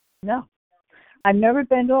 No. I've never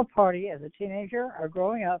been to a party as a teenager or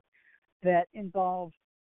growing up that involved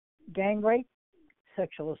gang rape,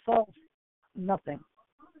 sexual assault, nothing.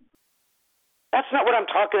 That's not what I'm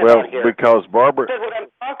talking about here. Well, because Barbara. That's what I'm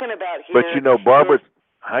talking about here. But Barbara.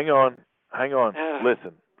 Hang on.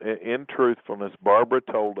 Listen. In truthfulness, Barbara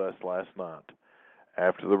told us last night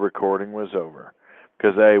after the recording was over,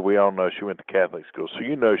 because we all know she went to Catholic school, so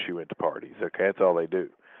she went to parties. Okay, that's all they do.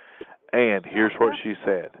 And here's what she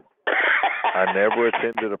said: I never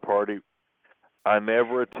attended a party that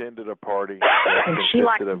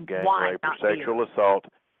consisted of gang rape or sexual assault.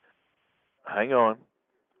 Hang on,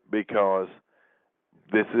 because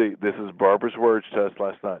this is Barbara's words to us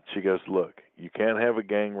last night. She goes, look, you can't have a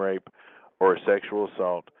gang rape or a sexual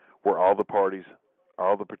assault where all the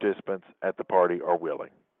participants at the party are willing.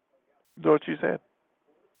 That's what she said.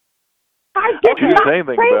 She didn't say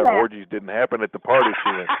anything about orgies didn't happen at the party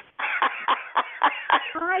she went.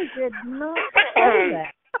 I did not say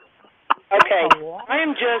that. Okay,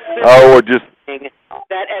 I'm just saying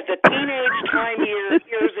that at the teenage time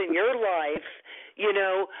years in your life,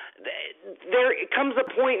 there comes a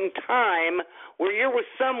point in time where you're with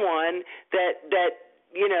someone that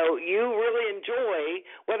you really enjoy,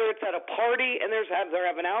 whether it's at a party and they're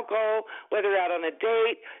having alcohol, whether out on a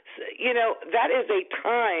date. That is a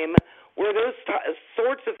time where those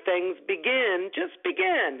sorts of things begin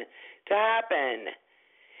to happen.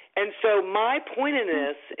 And so my point in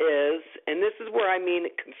this is, and this is where I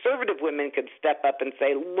mean conservative women could step up and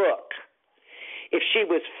say, look, if she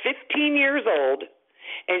was 15 years old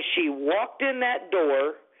and she walked in that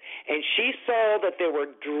door and she saw that they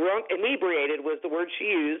were inebriated was the word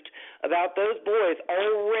she used about those boys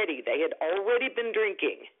already. They had already been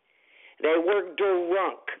drinking. They were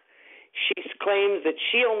drunk. She claims that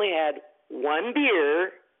she only had one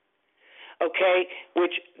beer, okay,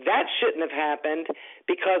 which that shouldn't have happened,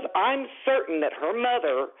 because I'm certain that her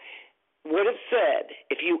mother would have said,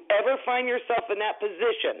 if you ever find yourself in that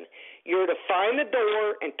position, you're to find the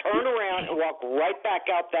door and turn around and walk right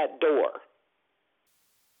back out that door.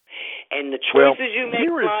 And the choices you make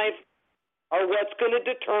in life are what's going to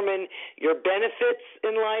determine your benefits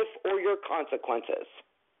in life or your consequences.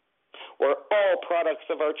 We're all products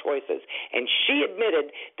of our choices. And she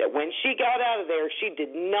admitted that when she got out of there, she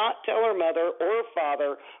did not tell her mother or her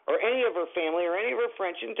father or any of her family or any of her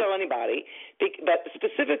friends. She didn't tell anybody, but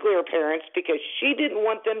specifically her parents, because she didn't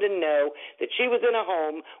want them to know that she was in a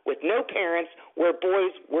home with no parents where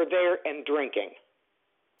boys were there and drinking.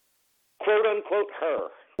 Quote, unquote,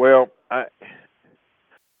 her. Well,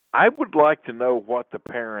 I would like to know what the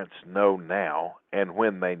parents know now and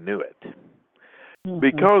when they knew it.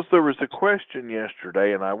 Because there was a question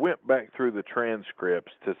yesterday, and I went back through the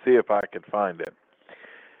transcripts to see if I could find it,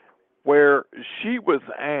 where she was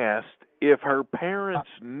asked if her parents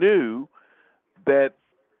knew that,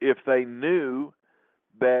 if they knew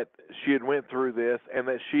that she had went through this and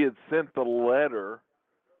that she had sent the letter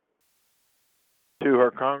to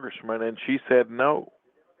her congressman, and she said no.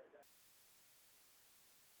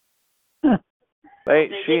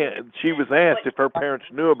 She was asked if her parents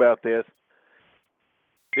knew about this.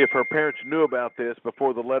 If her parents knew about this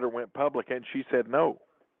before the letter went public, and she said no.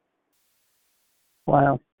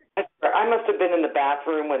 Wow. I must have been in the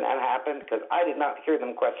bathroom when that happened because I did not hear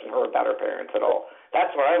them question her about her parents at all.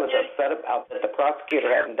 That's what I was upset about, that the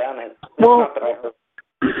prosecutor hadn't done it. Not that I heard.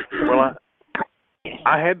 Well,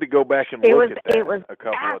 I had to go back and look at that a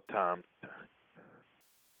couple of times.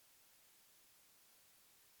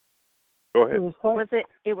 Go ahead.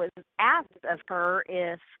 It was asked of her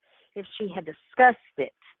if she had discussed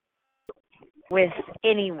it with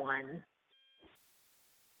anyone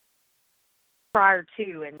prior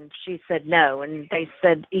to, and she said no. And they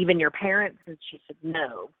said, even your parents? And she said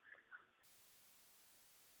no.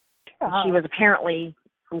 She was apparently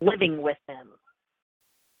living with them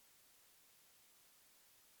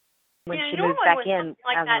when she moved back in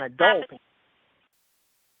as an adult.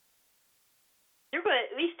 You're going to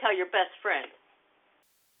at least tell your best friend.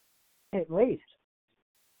 At least.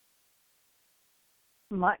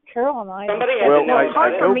 Carol and I.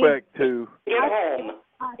 I go back to.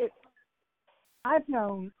 I've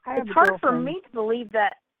known. It's hard for me to believe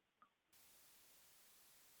that.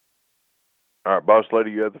 All right, boss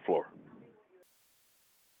lady, you have the floor.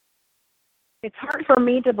 It's hard for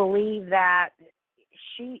me to believe that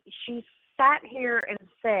she sat here and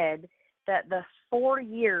said that the 4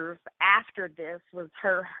 years after this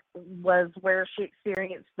was where she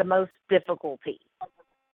experienced the most difficulty.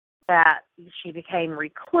 That she became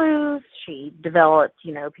recluse, she developed,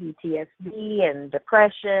 PTSD and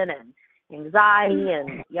depression and anxiety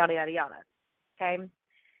and yada yada yada. Okay.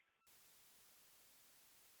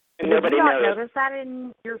 Did you not notice that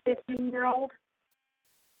in your 15-year-old?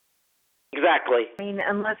 Exactly. I mean,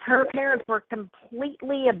 unless her parents were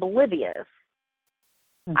completely oblivious,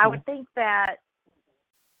 I would think that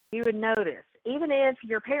you would notice. Even if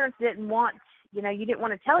your parents didn't want, you didn't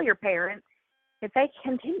want to tell your parents, if they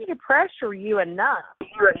continue to pressure you enough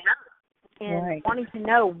and wanting to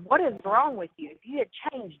know what is wrong with you, if you had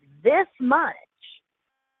changed this much,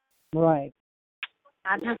 right?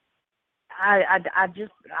 I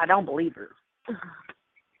don't believe her.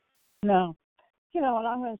 No, and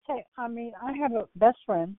I'm going to say, I mean, I have a best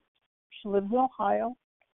friend. She lives in Ohio.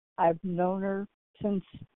 I've known her since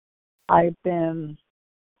I've been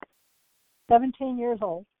 17 years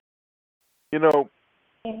old.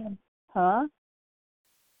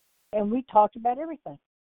 And we talked about everything.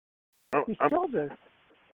 We still do.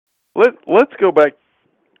 Let's go back.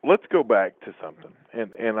 Let's go back to something.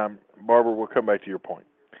 And Barbara, we'll come back to your point.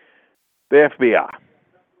 The FBI.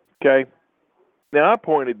 Okay. Now I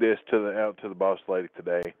pointed this out to the boss lady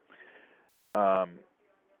today.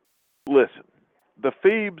 Listen, the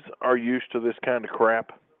Phoebes are used to this kind of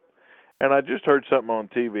crap, and I just heard something on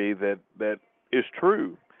TV that is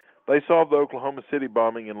true. They solved the Oklahoma City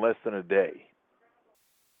bombing in less than a day.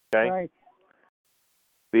 Okay? Right.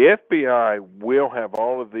 The FBI will have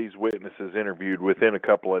all of these witnesses interviewed within a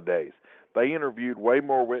couple of days. They interviewed way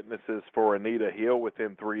more witnesses for Anita Hill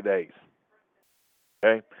within 3 days.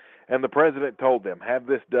 Okay? And the president told them, have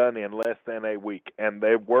this done in less than a week. And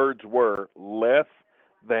their words were, less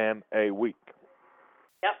than a week.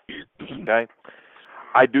 Yep. Okay?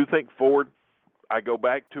 I do think Ford, I go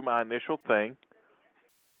back to my initial thing,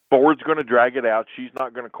 Ford's going to drag it out. She's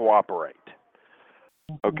not going to cooperate.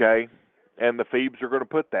 Okay? And the Phoebes are going to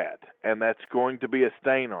put that. And that's going to be a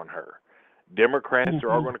stain on her. Democrats are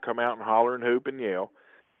all going to come out and holler and hoop and yell.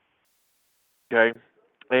 Okay?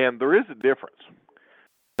 And there is a difference.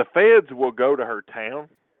 The feds will go to her town,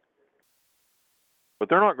 but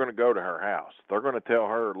they're not going to go to her house. They're going to tell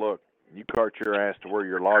her, look, you cart your ass to where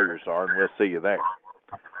your lawyers are and we'll see you there.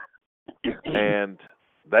 And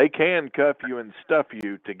they can cuff you and stuff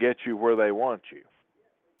you to get you where they want you.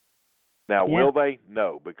 Now, will they?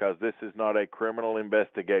 No, because this is not a criminal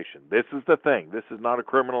investigation. This is the thing. This is not a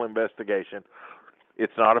criminal investigation.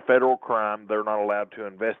 It's not a federal crime. They're not allowed to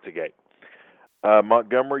investigate.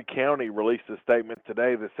 Montgomery County released a statement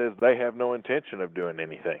today that says they have no intention of doing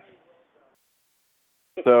anything.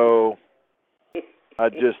 So,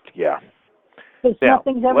 let's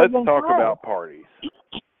talk about parties.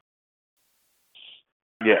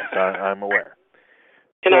 Yes, I'm aware.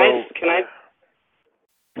 Can I?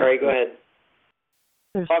 All right, go ahead.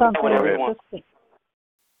 There's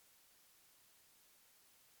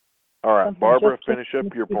All right, Barbara, finish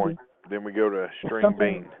up your point. Then we go to String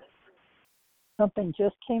Bean. Something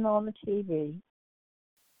just came on the TV.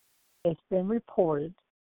 It's been reported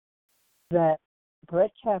that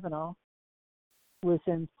Brett Kavanaugh was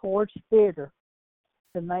in Ford's Theater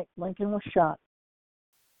the night Lincoln was shot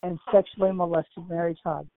and sexually molested Mary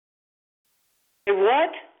Todd. What?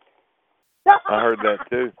 I heard that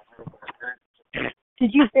too.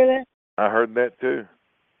 Did you hear that? I heard that too.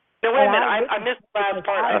 No, wait a minute. I missed the last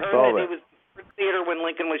part. I heard saw that that. it was Ford Theater when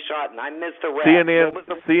Lincoln was shot, and I missed the rest.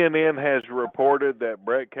 CNN has reported that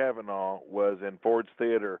Brett Kavanaugh was in Ford's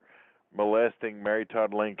Theater molesting Mary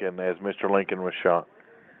Todd Lincoln as Mr. Lincoln was shot.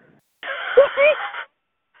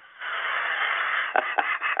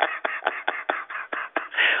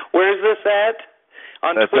 Where's this at?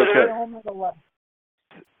 On That's Twitter? okay.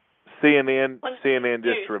 CNN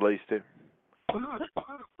just released it.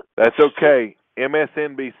 That's okay.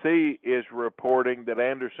 MSNBC is reporting that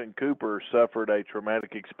Anderson Cooper suffered a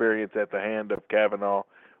traumatic experience at the hand of Kavanaugh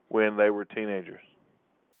when they were teenagers.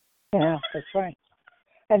 Yeah, that's right.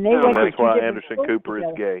 And they And went that's to why two Anderson schools Cooper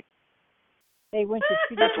together. is gay. They went to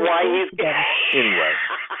two That's different why schools he's together. Anyway.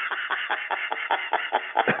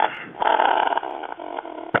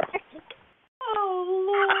 Oh,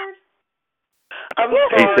 Lord. I'm He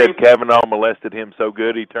sorry. said Kavanaugh molested him so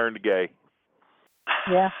good he turned gay.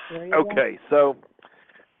 Yeah, there you Okay, so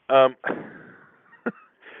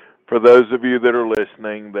for those of you that are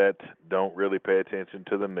listening that don't really pay attention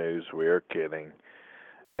to the news, we are kidding.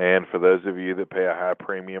 And for those of you that pay a high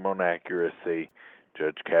premium on accuracy,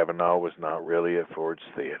 Judge Kavanaugh was not really at Ford's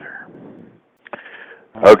Theater.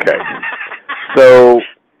 Okay, so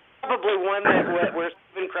Probably one that where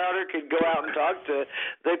Steven Crowder could go out and talk to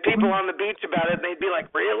the people on the beach about it, and they'd be like,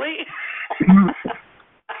 "Really?"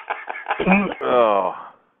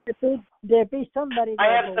 oh, there'd be somebody. I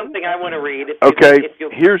have something I want to read. Okay,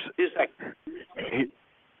 here's. 2 seconds.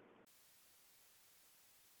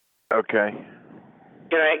 Okay.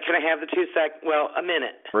 Can I have the 2 sec? Well, a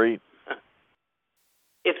minute. Read.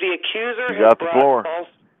 If the accuser You has got the floor. brought false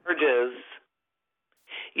charges,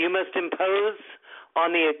 you must impose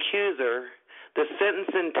on the accuser the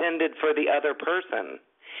sentence intended for the other person.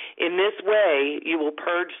 In this way, you will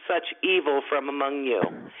purge such evil from among you.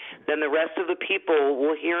 Then the rest of the people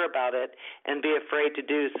will hear about it and be afraid to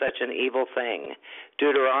do such an evil thing.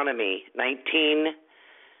 Deuteronomy 19,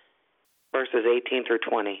 verses 18 through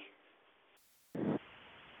 20.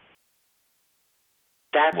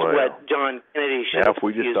 That's what John Kennedy should Now, have if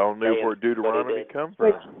we just used all to knew say where is Deuteronomy what he did. comes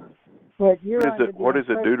from. But you're What is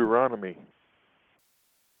a Deuteronomy?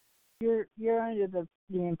 You're under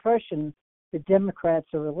the impression that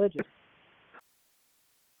Democrats are religious.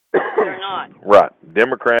 They're not. Right.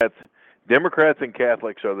 Democrats and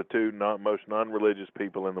Catholics are the two most non-religious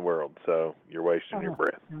people in the world, so you're wasting your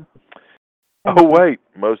breath. Oh, wait.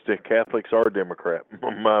 Most Catholics are Democrat.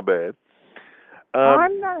 My bad.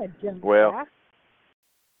 I'm not a Democrat. Well,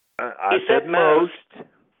 I said most.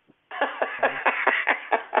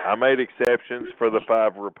 I made exceptions for the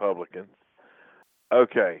 5 Republicans.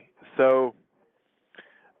 Okay, so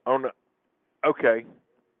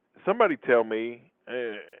somebody tell me.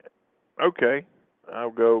 Okay,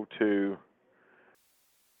 I'll go to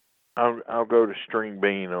String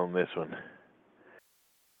Bean on this one.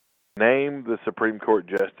 Name the Supreme Court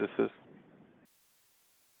justices.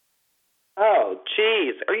 Oh,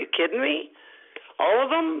 jeez. Are you kidding me? All of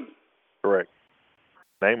them? Correct.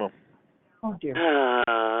 Name them. Oh, dear.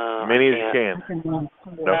 Many as you can.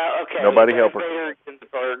 Okay. Nobody help her. Bader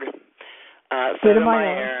Ginsburg.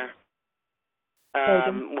 Sotomayor.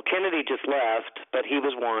 Well, Kennedy just left, but he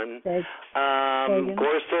was one.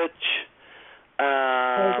 Gorsuch.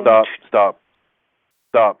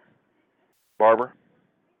 Stop. Barbara,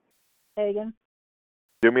 Hagen.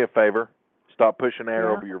 do me a favor. Stop pushing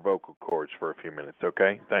air over your vocal cords for a few minutes,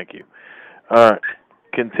 okay? Thank you. All right.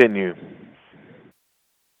 Continue.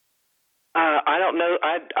 I don't know.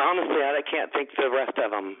 Honestly, I can't think the rest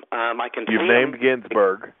of them. I can. You've named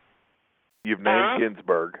Ginsburg. You've named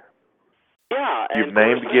Ginsburg. Yeah. You've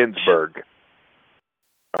named Ginsburg.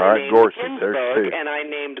 All right, Gorsuch. There's 2. And I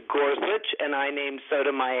named Gorsuch, and I named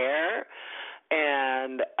Sotomayor,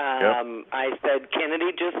 and I said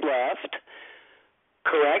Kennedy just left.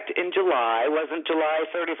 Correct, in July. Wasn't July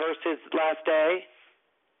 31st his last day?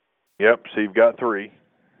 Yep. So you've got 3.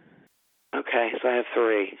 Okay, so I have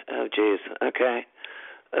 3. Oh, geez. Okay.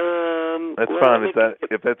 That's fine.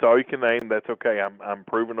 If that's all you can name, that's okay. I'm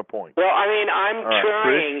proving a point. Well, I mean, I'm right,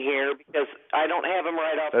 trying Trish? here because I don't have them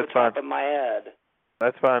right off That's the top fine. of my head.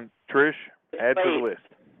 That's fine. Trish, add to the list.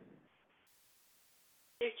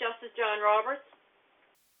 Chief Justice John Roberts.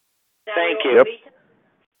 Thank you. Yep.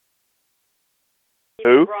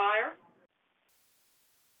 Who? Breyer.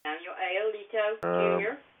 Daniel A. Alito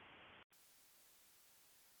Jr.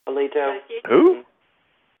 Alito. Who?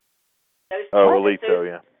 Oh, Those Alito,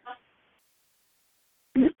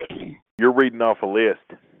 yeah. You're reading off a list.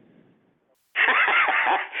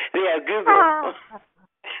 Yeah, Google.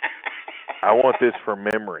 I want this from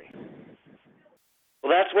memory.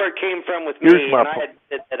 Well, that's where it came from with Here's me, my and I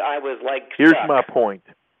admit that I was like Here's stuck. my point.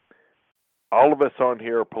 All of us on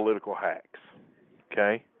here are political hacks,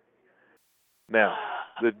 okay? Now,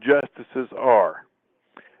 the justices are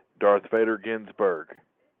Darth Vader Ginsburg,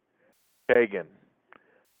 Kagan,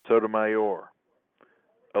 Sotomayor,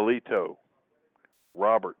 Alito,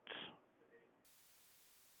 Roberts,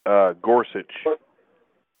 Gorsuch,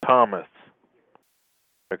 Thomas.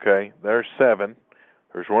 Okay, there's 7.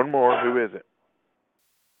 There's one more. Who is it?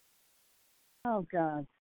 Oh God.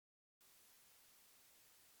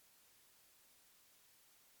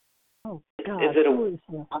 Oh God. Is it Who is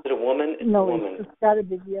that? is it a woman? It's No, a woman. it's got to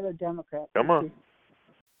be the other Democrat. Come on.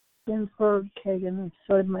 Ginsburg, Kagan,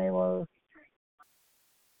 Sotomayor.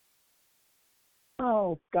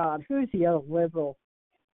 Oh God, who's the other liberal?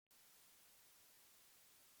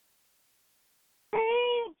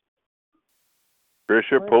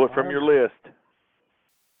 Tricia, pull it from your list.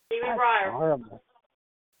 Stephen That's Breyer. horrible.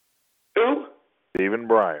 Who? Stephen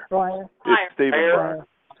Breyer. Breyer. It's Stephen Breyer. Breyer.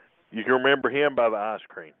 You can remember him by the ice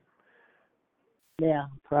cream. Yeah.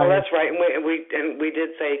 Oh, Breyer. that's right. And we did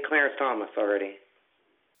say Clarence Thomas already.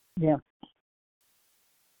 Yeah.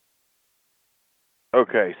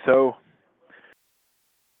 Okay, so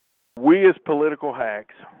we as political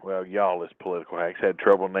hacks, well, y'all as political hacks, had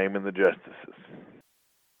trouble naming the justices.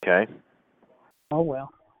 Okay? Oh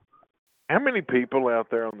well. How many people out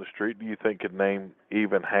there on the street do you think could name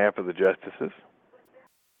even half of the justices?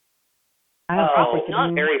 I don't Oh, think they not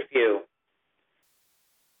can. very few.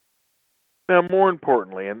 Now, more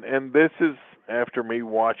importantly, and this is after me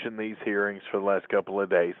watching these hearings for the last couple of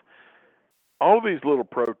days, all of these little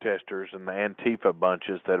protesters and the Antifa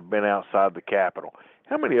bunches that have been outside the Capitol,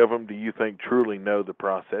 how many of them do you think truly know the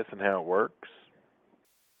process and how it works?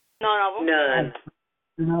 None of them. None.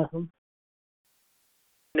 None of them.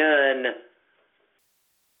 None.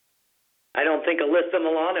 I don't think Alyssa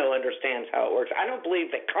Milano understands how it works. I don't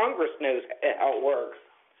believe that Congress knows how it works.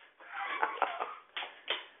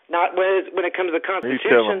 Not when it comes to the Are you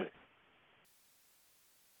telling Constitution. me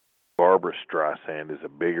Barbara Streisand is a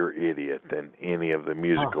bigger idiot than any of the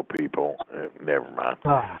musical people? Never mind.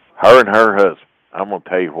 Oh. Her and her husband. I'm going to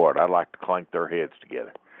tell you what, I'd like to clank their heads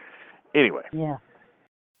together. Anyway. Yeah.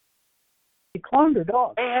 She cloned her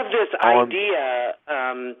dog. I have this idea.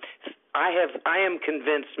 I am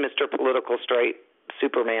convinced, Mr. Political Straight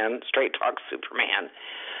Talk Superman,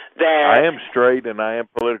 that I am straight and I am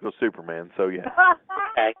political Superman, so yeah.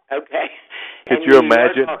 Okay. Could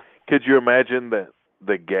you imagine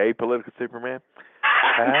the gay political Superman?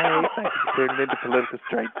 Hey, thank you for tuning into Political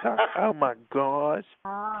Straight Talk. Oh my gosh.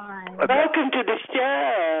 Hi. Welcome to the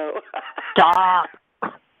show. Stop.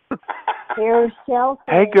 Here's Chelsea.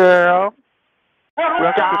 Hey girl.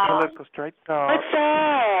 Welcome to Political Straight Talk. What's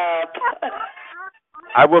up?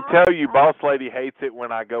 I will tell you, Boss Lady hates it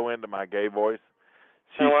when I go into my gay voice.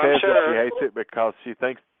 She says that she hates it because she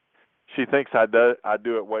thinks I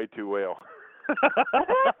do it way too well.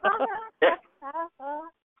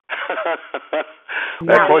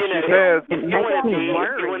 That's what she says. If you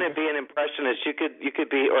want to be an impressionist, you could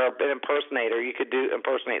be, or an impersonator. You could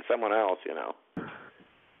impersonate someone else. You know.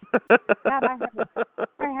 God,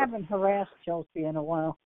 I haven't harassed Chelsea in a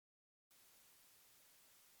while.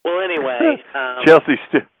 Well, anyway,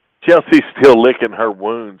 Chelsea's still licking her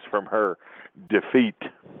wounds from her defeat.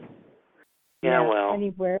 Yeah, well,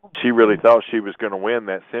 anywhere. She really thought she was going to win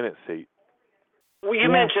that Senate seat. Well, you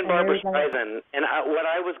mentioned Barbara Streisand, and what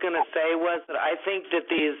I was going to say was that I think that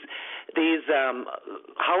these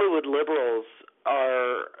Hollywood liberals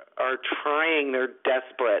are trying their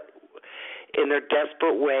desperate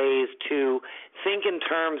ways to think in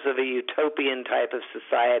terms of a utopian type of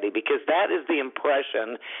society, because that is the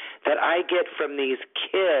impression that I get from these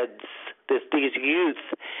kids, these youth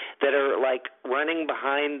that are like running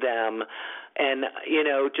behind them and, you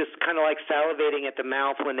know, just kind of like salivating at the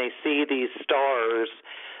mouth when they see these stars,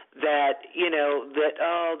 that, you know, that,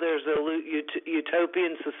 oh, there's a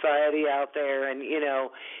utopian society out there, and, you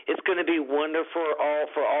know, it's going to be wonderful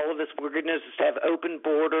for all of this weirdness to have open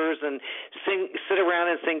borders and sit around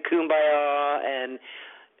and sing Kumbaya,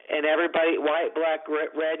 and everybody, white, black,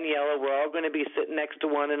 red, and yellow, we're all going to be sitting next to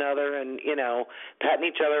one another and, you know, patting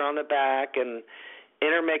each other on the back and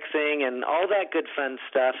intermixing and all that good fun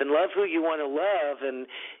stuff, and love who you want to love, and,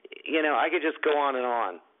 you know, I could just go on and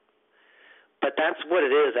on. But that's what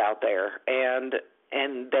it is out there, and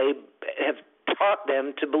they have taught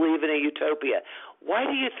them to believe in a utopia. Why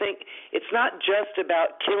do you think it's not just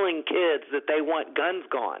about killing kids that they want guns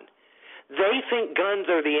gone? They think guns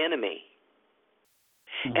are the enemy,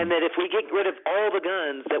 and that if we get rid of all the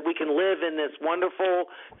guns, that we can live in this wonderful,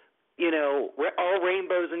 you know, all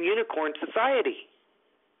rainbows and unicorn society.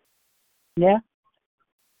 Yeah.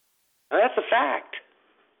 That's a fact.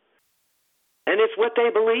 And it's what they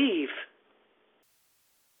believe.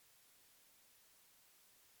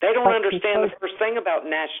 They don't understand the first thing about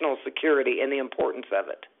national security and the importance of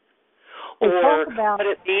it. Or what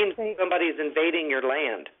it means when somebody's invading your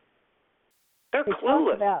land. They're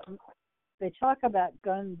clueless. They talk about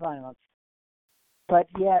gun violence, but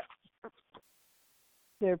yet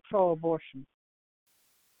they're pro-abortion.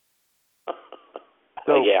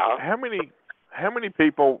 So yeah. How many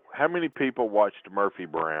people watched Murphy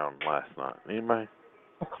Brown last night? Anybody?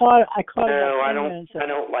 I caught no, I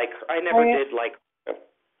don't like her. I never did like her.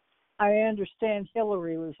 I understand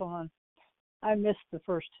Hillary was on. I missed the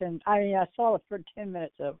first 10. I saw the first 10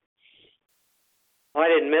 minutes of it. Well, I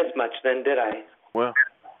didn't miss much then, did I? Well,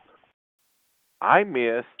 I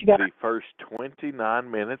missed the first 29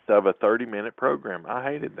 minutes of a 30-minute program. I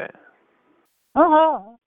hated that.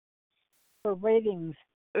 For ratings,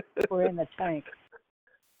 we're in the tank.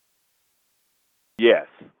 Yes.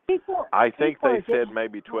 I think people they said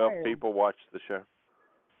maybe 12 people watched the show.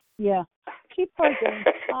 Yeah. People are getting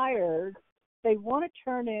tired. They want to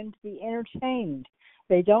turn in to be entertained.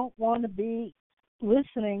 They don't want to be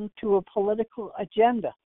listening to a political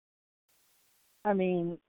agenda. I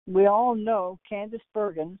mean, we all know Candace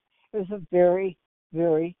Bergen is a very,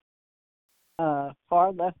 very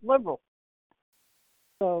far left liberal.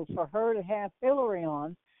 So for her to have Hillary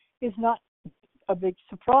on is not a big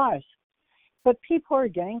surprise. But people are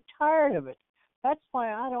getting tired of it. That's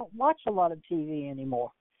why I don't watch a lot of TV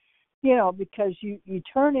anymore. You know, because you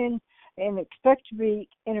turn in and expect to be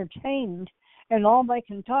entertained, and all they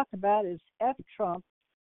can talk about is F Trump,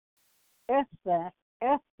 F that,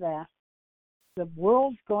 the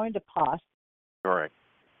world's going to pass. Correct.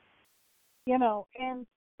 You know, and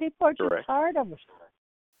people are just tired of it.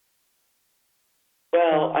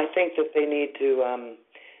 Well, I think that they need to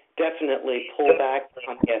definitely pull back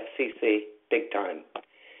on the FCC big time.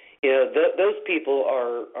 You know, those people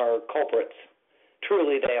are culprits.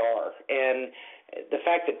 Truly they are. And the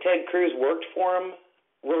fact that Ted Cruz worked for him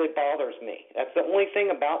really bothers me. That's the only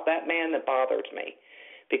thing about that man that bothers me.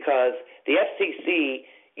 Because the FCC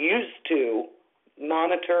used to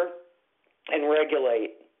monitor and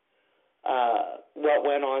regulate what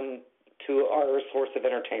went on to our source of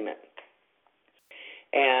entertainment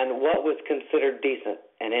and what was considered decent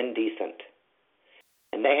and indecent.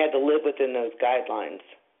 And they had to live within those guidelines.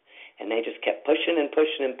 And they just kept pushing and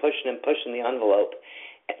pushing and pushing and pushing the envelope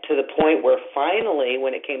to the point where finally,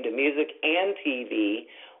 when it came to music and TV,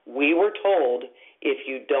 we were told, if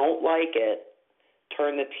you don't like it,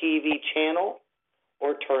 turn the TV channel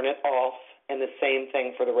or turn it off, and the same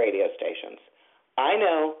thing for the radio stations. I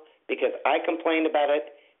know because I complained about it,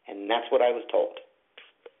 and that's what I was told.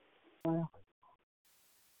 Wow.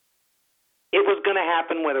 It was going to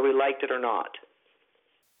happen whether we liked it or not.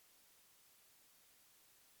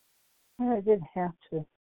 I didn't have to.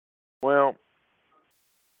 Well,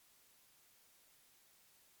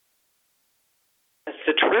 that's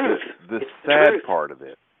the truth. The sad part of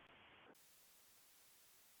it.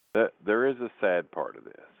 There is a sad part of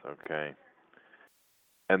this, okay?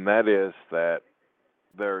 And that is that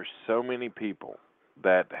there are so many people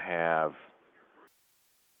that have,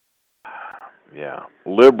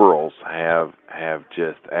 liberals have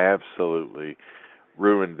just absolutely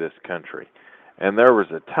ruined this country. And there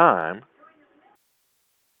was a time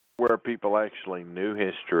where people actually knew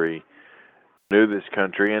history, knew this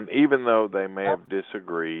country, and even though they may have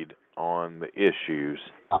disagreed on the issues,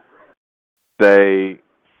 they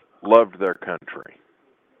loved their country.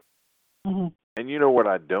 Mm-hmm. And you know what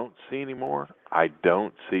I don't see anymore? I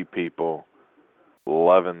don't see people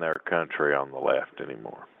loving their country on the left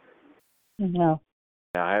anymore. No.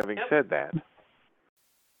 Now, having said that,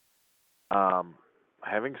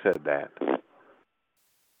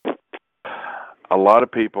 a lot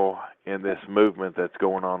of people in this movement that's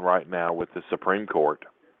going on right now with the Supreme Court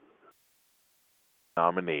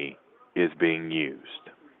nominee is being used.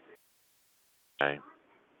 Okay?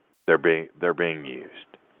 They're being used.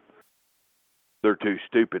 They're too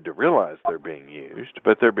stupid to realize they're being used,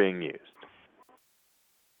 but they're being used.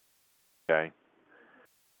 Okay?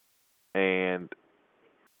 And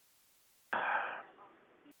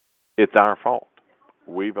it's our fault.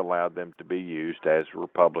 We've allowed them to be used as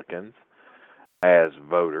Republicans, as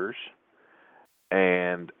voters,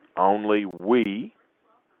 and only we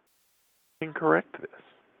can correct this.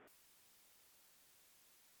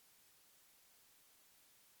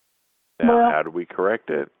 Now, how do we correct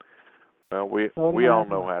it? Well, we all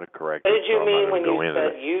know how to correct it. What did you mean when you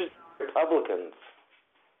said use Republicans?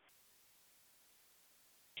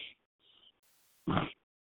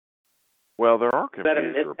 Well, there are Is that a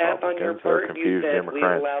confused mishap on your Republicans. There are part? You confused said we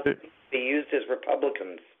Democrats allowed too. them to be used as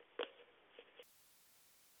Republicans.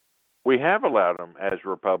 We have allowed them as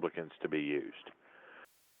Republicans to be used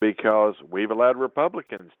because we've allowed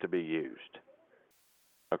Republicans to be used.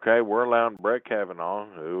 Okay, we're allowing Brett Kavanaugh,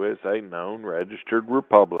 who is a known registered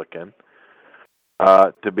Republican,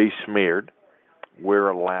 to be smeared. We're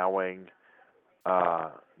allowing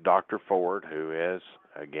Dr. Ford, who is,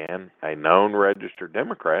 again, a known registered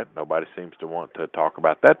Democrat, nobody seems to want to talk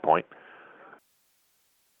about that point,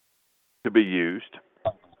 to be used.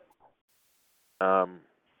 I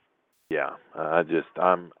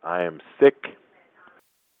am sick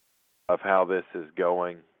of how this is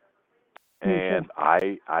going, and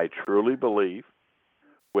I truly believe,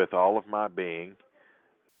 with all of my being,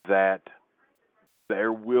 that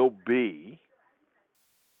there will be.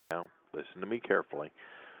 Now, listen to me carefully.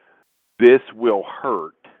 This will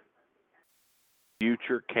hurt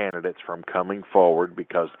future candidates from coming forward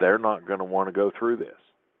because they're not going to want to go through this.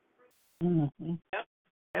 Mm-hmm.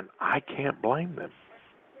 And I can't blame them.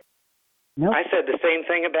 Nope. I said the same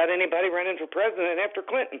thing about anybody running for president after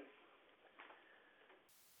Clinton.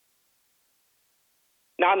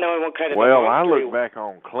 Not knowing what kind of Well, I look back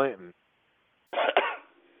on Clinton.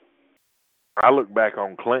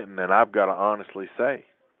 And I've got to honestly say,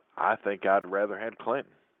 I think I'd rather had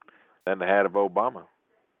Clinton than to have Obama.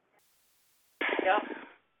 Yeah.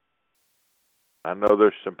 I know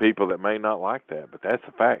there's some people that may not like that, but that's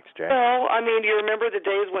the facts, Jack. Well, I mean, do you remember the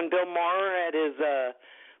days when Bill Maher had his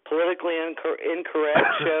politically incorrect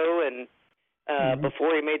show, and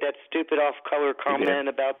before he made that stupid off-color comment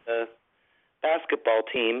about the basketball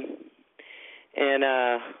team? And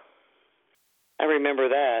I remember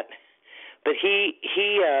that. But he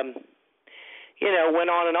went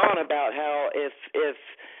on and on about how if the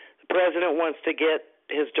president wants to get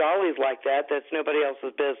his jollies like that, that's nobody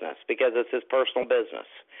else's business because it's his personal business.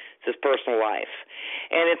 It's his personal life.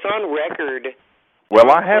 And it's on record. Well,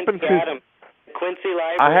 I happen to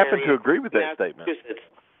agree with that statement.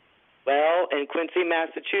 Well, in Quincy,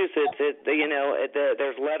 Massachusetts,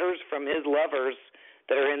 there's letters from his lovers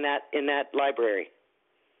that are in that library.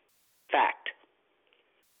 Fact.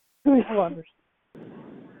 Who's lovers?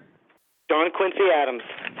 John Quincy Adams.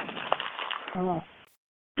 Oh.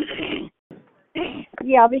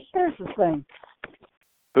 Yeah, but here's the thing.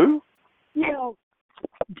 Who?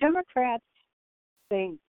 Democrats,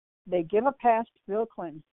 they give a pass to Bill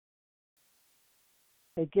Clinton.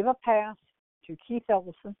 They give a pass to Keith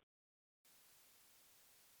Ellison,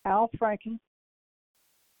 Al Franken,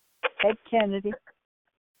 Ted Kennedy,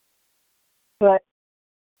 but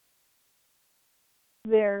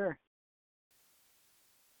they're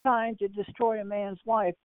trying to destroy a man's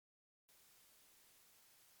life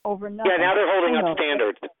over nothing. Yeah, now they're holding up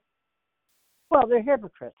standards. Well, they're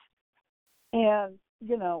hypocrites. And,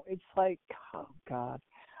 it's like, oh, God.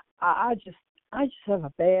 I just have a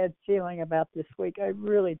bad feeling about this week. I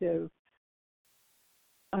really do.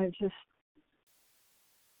 Well,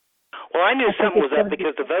 I knew something was up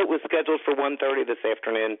because the vote was scheduled for 1:30 this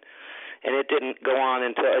afternoon, and it didn't go on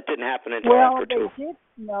it didn't happen until after 2.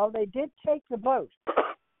 They did take the vote.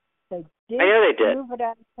 They did. I know they did. Move it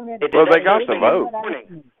out of committee. Well, they got the vote.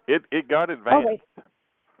 It got advanced.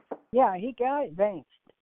 Yeah, he got advanced.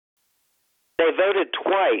 They voted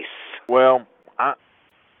twice. Well,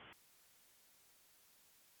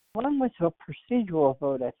 one was a procedural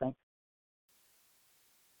vote, I think.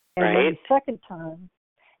 And right. then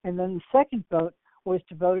the second vote was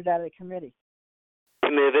to vote it out of the committee.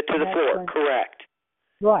 To move it to the floor, correct.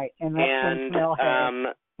 Right, and that's when Mel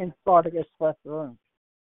and Spartacus left the room.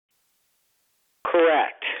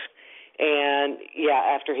 Correct. And,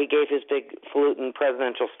 after he gave his big falutin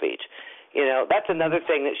presidential speech. That's another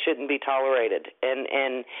thing that shouldn't be tolerated. And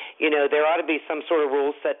there ought to be some sort of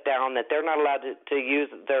rules set down that they're not allowed to use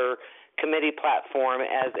their committee platform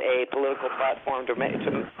as a political platform to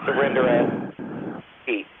render a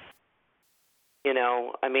speech.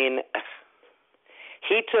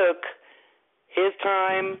 He took his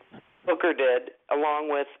time, Booker did, along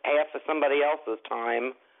with half of somebody else's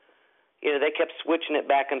time. They kept switching it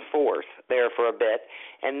back and forth there for a bit.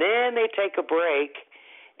 And then they take a break,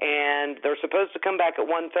 and they're supposed to come back at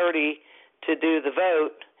 1:30 to do the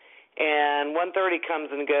vote. And 1:30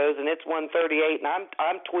 comes and goes, and it's 1:38, and I'm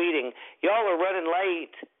tweeting, y'all are running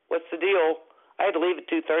late. What's the deal? I had to leave at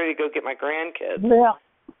 2:30 to go get my grandkids. Well,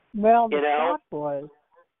 the shock was.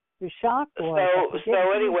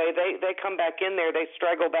 So anyway, they come back in there. They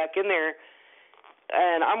straggle back in there.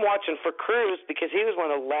 And I'm watching for Cruz because he was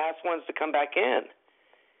one of the last ones to come back in.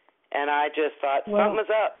 And I just thought, something is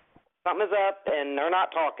up. Something is up, and they're not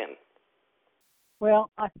talking. Well,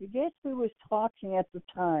 I forget who was talking at the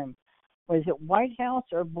time. Was it White House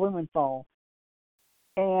or Blumenthal?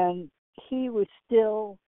 And he was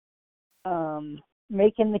still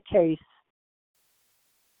making the case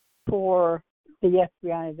for the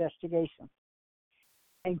FBI investigation.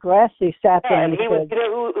 And Grassley sat there and he said, was, you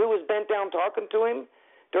know, who was bent down talking to him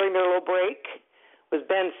during their little break? Was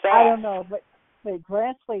Ben Sass. I don't know, but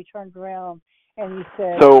Grassley turned around and he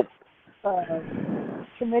said, So,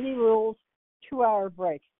 committee rules, 2-hour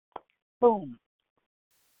break. Boom.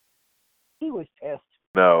 He was pissed.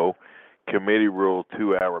 no, committee rule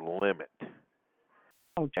 2-hour limit.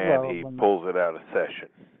 Oh, and he pulls it out of session.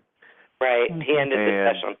 Right. He ended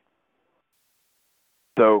the session.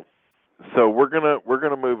 So we're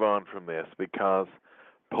gonna move on from this because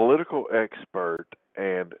political expert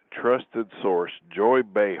and trusted source Joy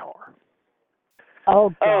Behar.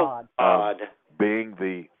 Oh God. Being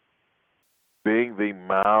the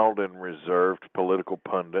mild and reserved political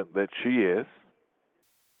pundit that she is,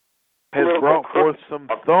 has brought forth some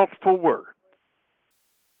thoughtful words.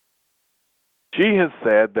 She has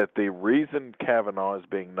said that the reason Kavanaugh is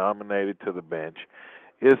being nominated to the bench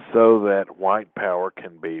is so that white power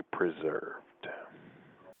can be preserved.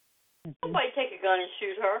 Somebody take a gun and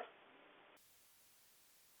shoot her.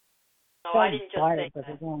 No, I didn't just say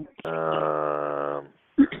that.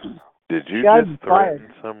 Did you just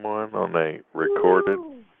threaten someone on a recorded,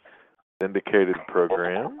 syndicated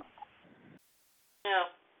program? No.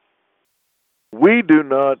 We do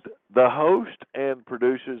not, the host and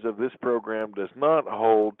producers of this program does not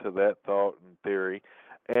hold to that thought and theory,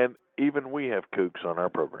 and even we have kooks on our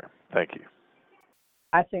program. Thank you.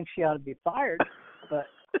 I think she ought to be fired, but...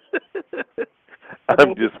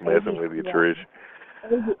 I'm just messing with you, Trish.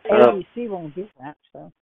 ABC won't do that,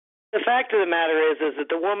 so... The fact of the matter is that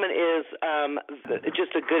the woman is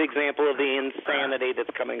just a good example of the insanity that's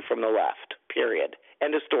coming from the left, period.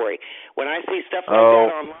 End of story. When I see stuff like that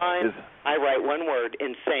online, I write one word,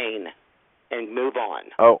 insane, and move on.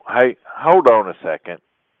 Oh, hey, hold on a second.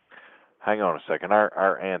 Hang on a second.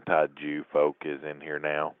 Our anti-Jew folk is in here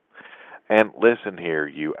now. And listen here,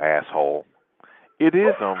 you asshole. It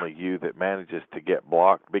is only you that manages to get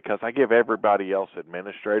blocked because I give everybody else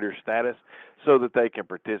administrator status so that they can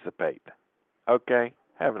participate. Okay?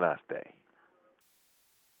 Have a nice day.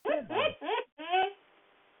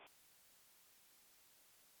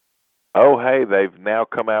 Oh, hey, they've now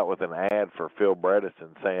come out with an ad for Phil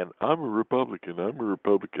Bredesen saying, I'm a Republican,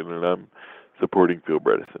 and I'm supporting Phil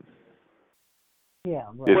Bredesen. Yeah,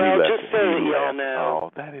 right. Well, just so that y'all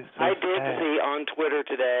know, that is so I did see on Twitter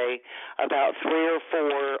today about 3 or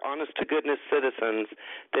 4 honest-to-goodness citizens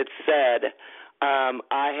that said,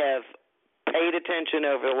 I have paid attention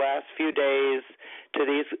over the last few days to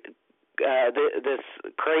these this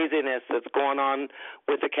craziness that's going on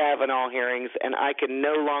with the Kavanaugh hearings, and I can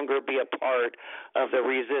no longer be a part of the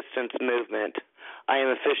resistance movement. I am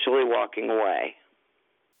officially walking away.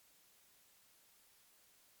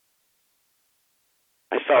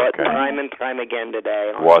 I saw it time and time again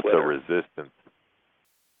today on What's Twitter. a resistance?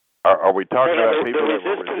 Are we talking about people that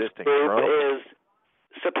were resisting Trump? The resistance group is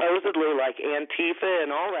supposedly like Antifa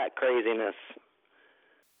and all that craziness.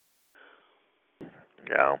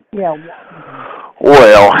 Yeah. Yeah.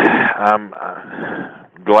 Well, I'm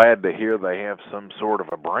glad to hear they have some sort of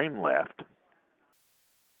a brain left.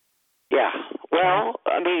 Yeah. Well,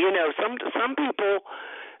 I mean, you know, some people,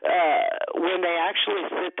 when they actually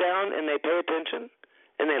sit down and they pay attention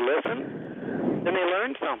and they listen, then they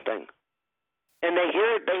learn something. And they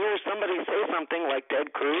hear somebody say something like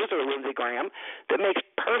Ted Cruz or Lindsey Graham that makes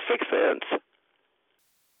perfect sense.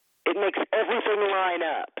 It makes everything line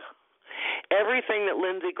up. Everything that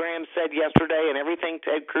Lindsey Graham said yesterday and everything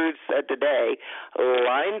Ted Cruz said today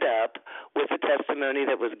lined up with the testimony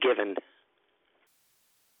that was given.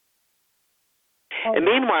 Oh. And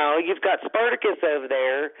meanwhile, you've got Spartacus over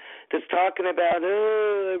there that's talking about,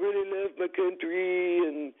 I really love my country,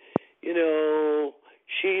 and, you know,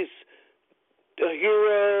 she's a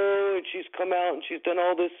hero, and she's come out and she's done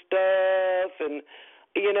all this stuff, and,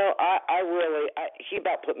 you know, he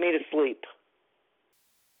about put me to sleep.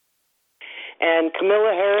 And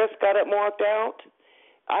Kamala Harris got it marked out.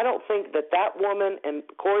 I don't think that woman and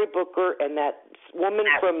Cory Booker and that woman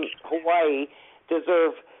from Hawaii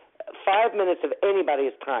deserve 5 minutes of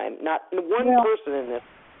anybody's time. Not one person in this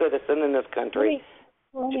citizen in this country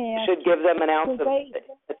should give them an ounce of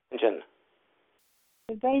attention.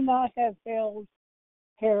 Should they not have held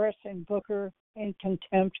Harris and Booker in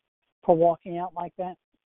contempt for walking out like that?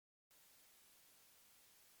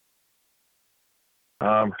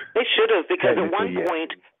 They should have, because at one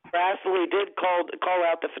point Grassley did call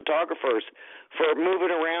out the photographers for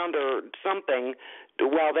moving around or something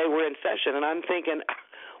while they were in session, and I'm thinking,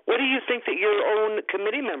 what do you think that your own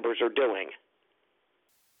committee members are doing?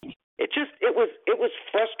 It was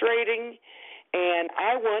frustrating, and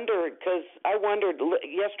I wondered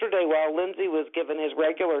yesterday while Lindsey was given his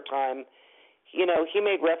regular time, he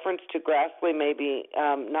made reference to Grassley maybe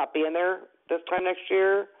not being there this time next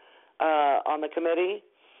year on the committee,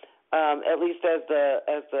 at least as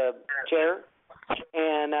the chair,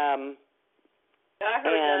 and that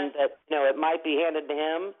it might be handed to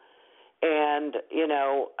him, and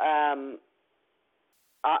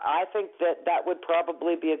I think that would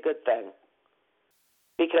probably be a good thing,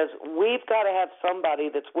 because we've got to have somebody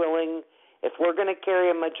that's willing, if we're going to carry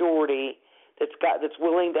a majority, that's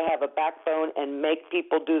willing to have a backbone and make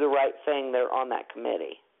people do the right thing. They're on that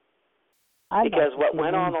committee. Because what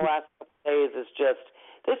went on the last couple of days is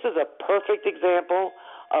this is a perfect example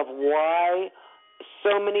of why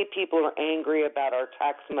so many people are angry about our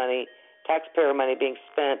taxpayer money being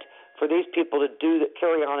spent for these people to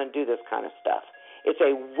carry on and do this kind of stuff. It's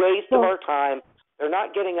a waste of our time. They're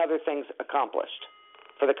not getting other things accomplished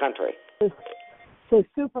for the country. So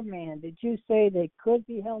Superman, did you say they could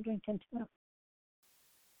be held in contempt?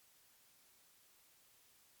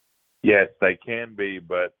 Yes, they can be,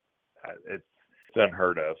 but it's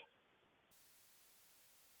unheard of.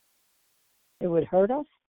 It would hurt us?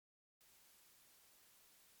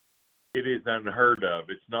 It is unheard of.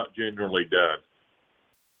 It's not generally done.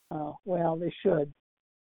 Oh, well, they should.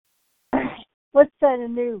 Let's set a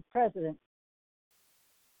new president.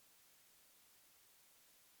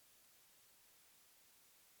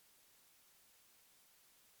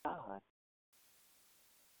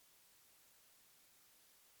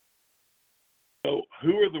 So,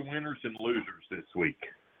 who are the winners and losers this week?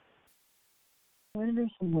 Winners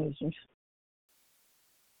and losers.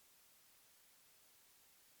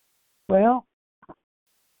 Well,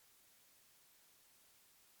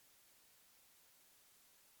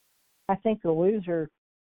 I think the loser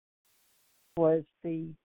was the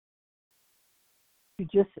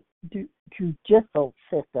judicial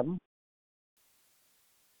system.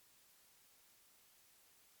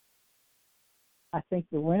 I think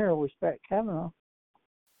the winner was Brett Kavanaugh.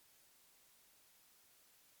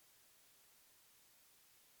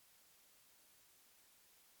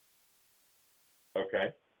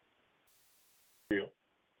 Okay.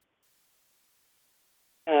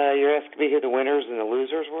 You're asking me who the winners and the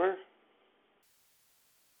losers were?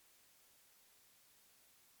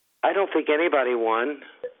 I don't think anybody won.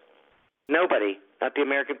 Nobody. Not the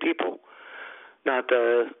American people. Not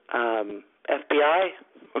the FBI.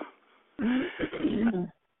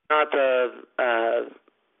 Not the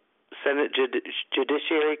Senate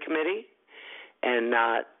Judiciary Committee. And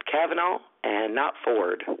not Kavanaugh. And not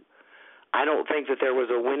Ford. I don't think that there was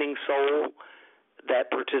a winning soul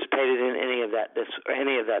that participated in any of that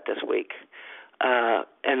this week.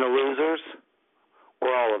 And the losers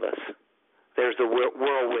were all of us. There's the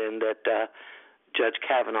whirlwind that Judge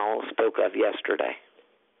Kavanaugh spoke of yesterday.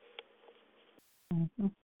 Mm-hmm.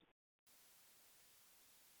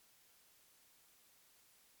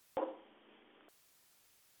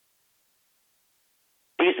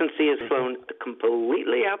 Decency has flown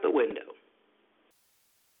completely out the window.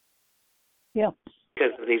 Yep.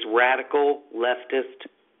 Because of these radical, leftist,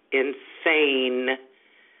 insane,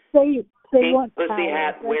 they pink want pussy power.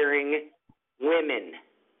 hat wearing women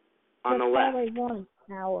on the left. They want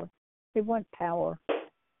power. They want power,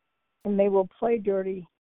 and they will play dirty,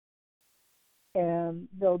 and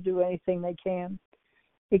they'll do anything they can.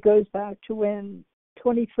 It goes back to when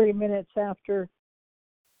 23 minutes after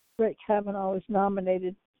Brett Kavanaugh was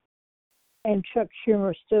nominated, and Chuck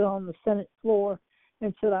Schumer stood on the Senate floor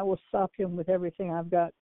and said, "I will stop him with everything I've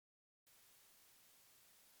got."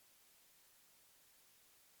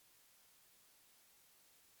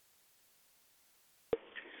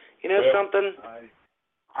 You know something?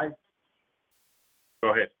 I go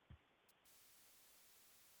ahead.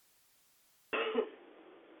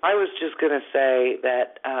 I was just going to say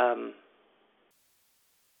that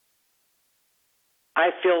I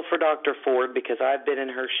feel for Dr. Ford because I've been in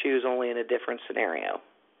her shoes, only in a different scenario.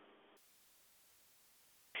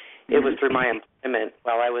 It was through my employment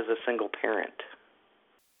while I was a single parent.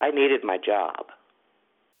 I needed my job.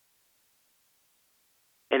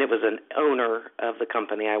 And it was an owner of the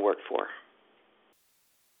company I worked for.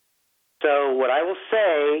 So what I will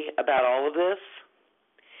say about all of this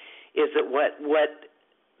is that what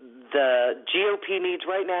the GOP needs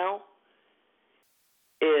right now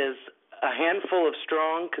is a handful of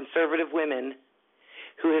strong conservative women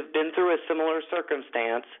who have been through a similar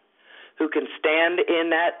circumstance, who can stand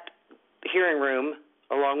in that hearing room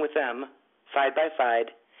along with them, side by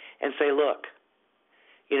side, and say, look,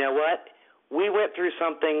 you know what? We went through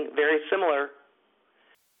something very similar,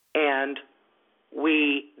 and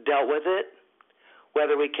we dealt with it.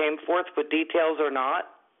 Whether we came forth with details or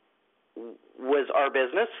not was our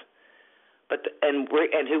business, and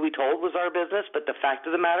who we told was our business. But the fact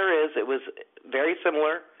of the matter is, it was very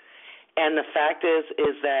similar. And the fact is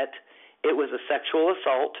that it was a sexual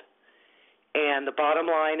assault. And the bottom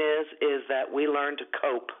line is that we learned to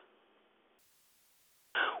cope.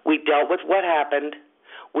 We dealt with what happened.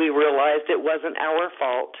 We realized it wasn't our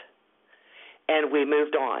fault, and we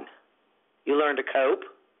moved on. You learn to cope,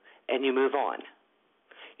 and you move on.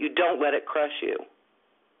 You don't let it crush you.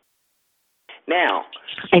 Now,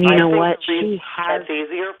 and you know I think what? the reason that's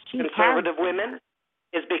easier for conservative women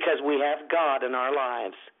is because we have God in our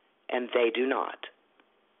lives, and they do not.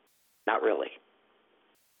 Not really.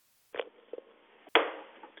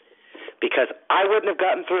 Because I wouldn't have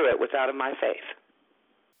gotten through it without my faith.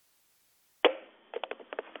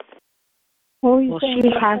 Well,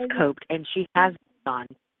 she has coped, and she has done.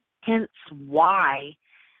 Hence why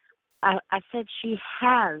I said she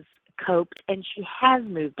has coped, and she has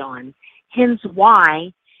moved on. Hence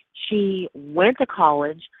why she went to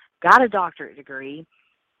college, got a doctorate degree,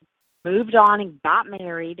 moved on and got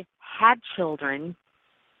married, had children.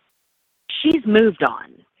 She's moved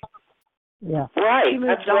on. Yeah. Right.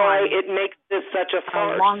 That's why it makes this such a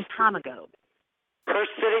farce. A long time ago. Her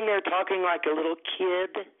sitting there talking like a little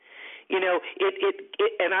kid. You know, it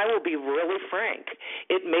and I will be really frank,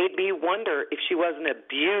 it made me wonder if she wasn't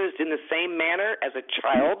abused in the same manner as a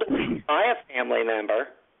child by a family member,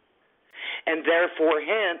 and therefore,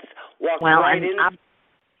 hence, walked right in.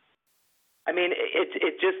 I mean,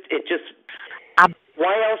 it just.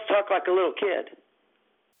 Why else talk like a little kid?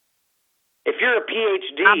 If you're a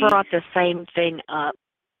PhD, I brought the same thing up.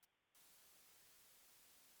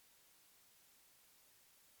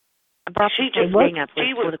 I brought the same thing up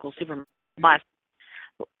with political superman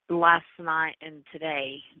last night and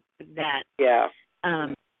today. That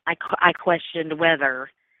I questioned whether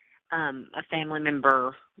a family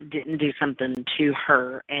member didn't do something to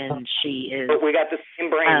her, and she is. But we got the same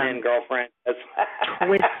brain, then, girlfriend.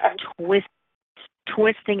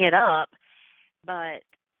 Twisting it up, but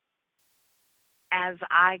as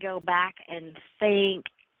I go back and think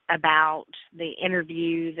about the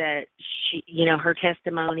interview that she, you know, her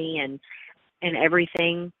testimony and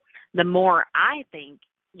everything, the more I think,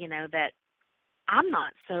 you know, that I'm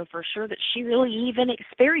not so for sure that she really even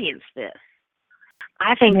experienced this.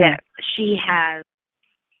 I think that she's had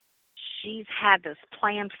this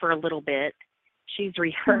planned for a little bit. She's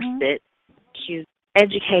rehearsed it. She's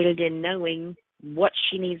educated in knowing what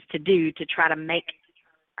she needs to do to try to make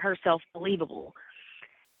herself believable.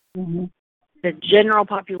 The general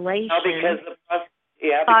population because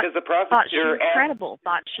the prosecutor thought she was credible,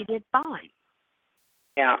 thought she did fine.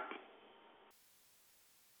 Yeah.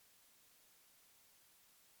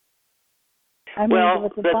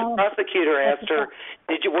 The prosecutor asked her,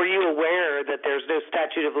 were you aware that there's no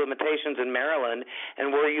statute of limitations in Maryland,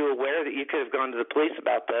 and were you aware that you could have gone to the police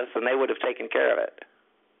about this and they would have taken care of it?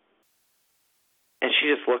 And she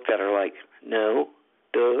just looked at her like, no,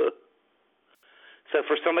 duh. So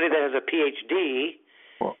for somebody that has a PhD,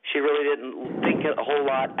 she really didn't think a whole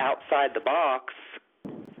lot outside the box.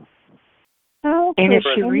 And if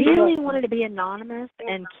she really wanted to be anonymous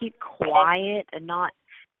and keep quiet and not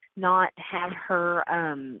have her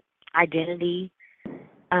identity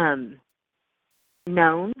known,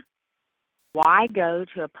 why go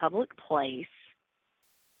to a public place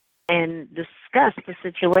and discuss the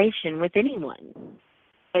situation with anyone?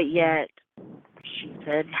 But yet, she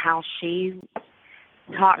said how she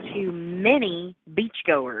talked to many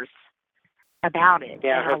beachgoers about it.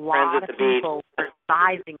 Yeah, and a lot of people were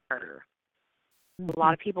advising her. A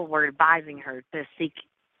lot of people were advising her to seek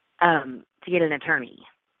to get an attorney.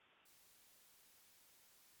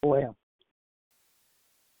 Well,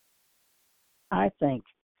 I think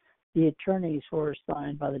the attorneys were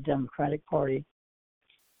assigned by the Democratic Party.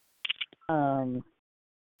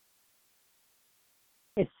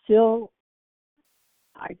 It's still,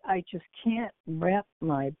 I just can't wrap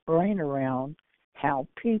my brain around how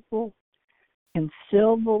people can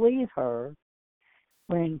still believe her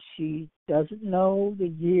when she doesn't know the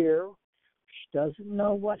year, she doesn't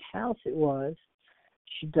know what house it was,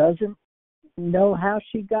 she doesn't know how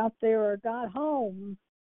she got there or got home,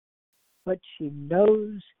 but she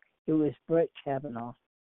knows it was Brett Kavanaugh.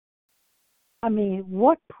 I mean,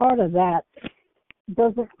 what part of that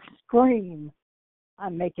doesn't scream,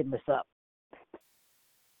 I'm making this up?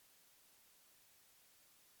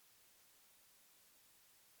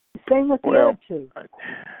 Same with the Well, other two.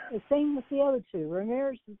 The same with the other two.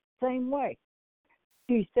 Ramirez is the same way.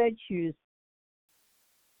 She said she was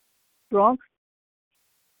drunk,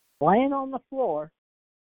 laying on the floor,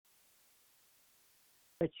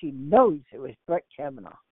 but she knows it was Brett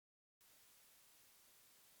Kavanaugh.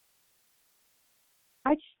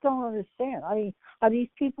 I just don't understand. I mean, are these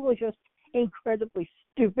people just incredibly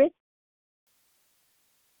stupid?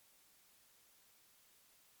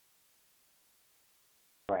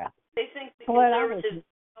 Crap. They think the Glad conservatives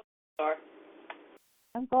are.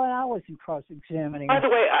 I'm glad I wasn't cross-examining. By the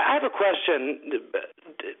way, I have a question.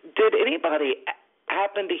 Did anybody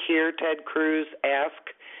happen to hear Ted Cruz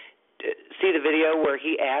see the video where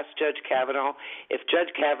he asked Judge Kavanaugh if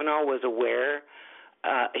Judge Kavanaugh was aware?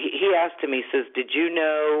 He asked him, he says, did you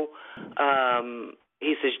know,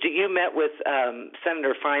 he says, you met with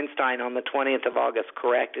Senator Feinstein on the 20th of August,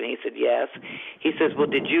 correct? And he said, yes. He says, well,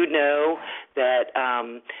 did you know that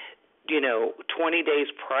 20 days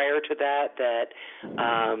prior to that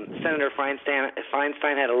Senator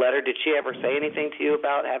Feinstein had a letter? Did she ever say anything to you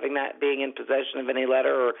about having that, being in possession of any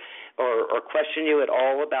letter, or question you at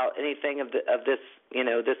all about anything of this,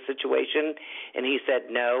 this situation? And he said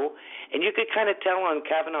no. And you could kind of tell on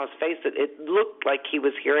Kavanaugh's face that it looked like he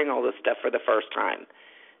was hearing all this stuff for the first time,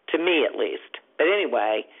 to me at least. But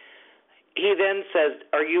anyway, he then says,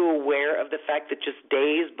 are you aware of the fact that just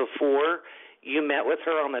days before you met with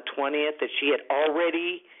her on the 20th that she had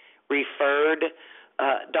already referred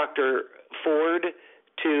Dr. Ford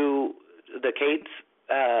to the Cates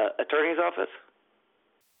attorney's office?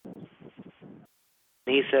 And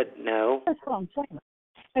he said no. That's what I'm saying.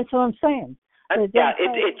 Yeah,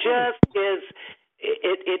 it just is.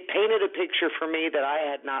 It painted a picture for me that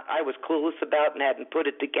I was clueless about and hadn't put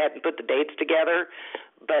the dates together.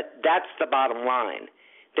 But that's the bottom line.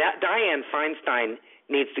 That Dianne Feinstein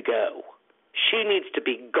needs to go. She needs to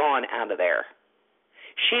be gone out of there.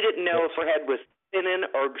 She didn't know if her head was spinning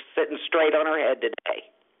or sitting straight on her head today.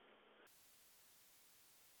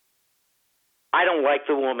 I don't like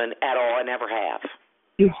the woman at all. I never have.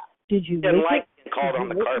 Did you didn't leak like it? being called on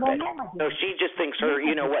the carpet. No, she just thinks her,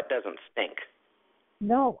 what doesn't stink.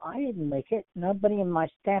 No, I didn't make it. Nobody in my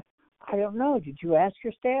staff. I don't know. Did you ask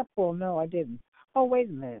your staff? Well, no, I didn't. Oh, wait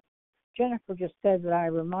a minute. Jennifer just said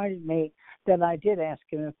that reminded me that I did ask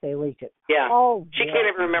him if they leaked it. Yeah. Oh, she can't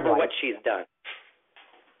even remember what she's done.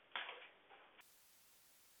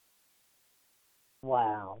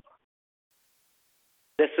 Wow.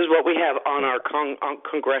 This is what we have on our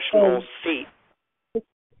congressional seat.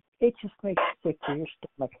 It just makes you sick to your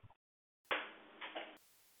stomach.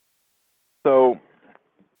 So,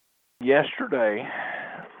 yesterday,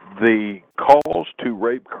 the calls to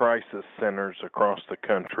rape crisis centers across the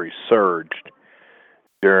country surged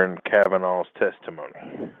during Kavanaugh's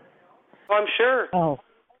testimony. Oh, I'm sure. Oh.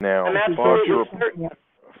 Now,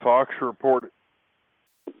 Fox reported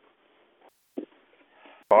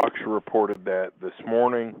that this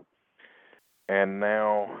morning, and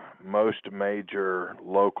now most major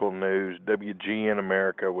local news, WGN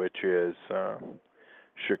America, which is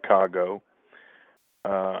Chicago,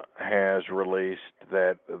 has released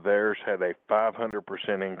that theirs had a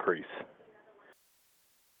 500% increase.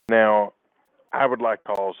 Now, I would like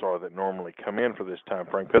calls that normally come in for this time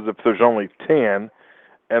frame, because if there's only 10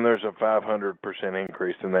 and there's a 500%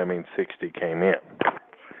 increase, then that means 60 came in.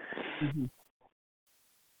 Mm-hmm.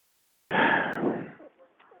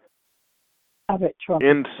 I bet Trump.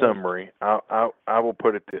 In summary, I will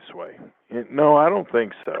put it this way. No, I don't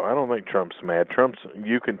think so. I don't think Trump's mad.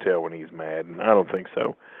 You can tell when he's mad, and I don't think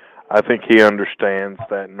so. I think he understands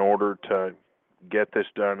that in order to get this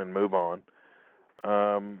done and move on,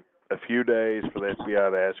 a few days for the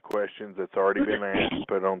FBI to ask questions that's already been asked,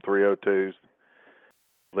 put on 302s.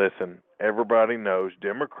 Listen, everybody knows,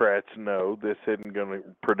 Democrats know this isn't going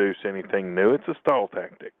to produce anything new. It's a stall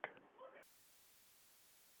tactic.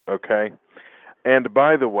 Okay? And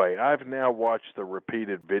by the way, I've now watched the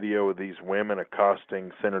repeated video of these women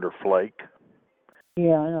accosting Senator Flake.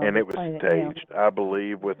 Yeah, I know. And it was staged. I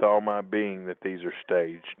believe with all my being that these are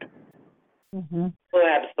staged. Mm-hmm. Well,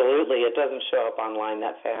 absolutely. It doesn't show up online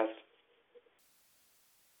that fast.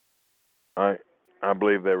 I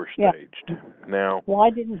believe they were staged. Yeah. Now, why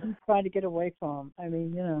didn't he try to get away from them? I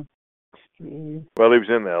mean, Well, he was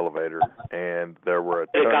in the elevator, and there were a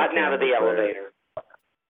ton of gotten out of the elevator.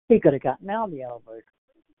 He could have gotten out of the elevator.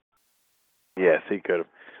 Yes, he could have.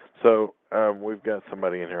 So, we've got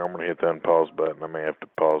somebody in here. I'm going to hit the unpause button. I may have to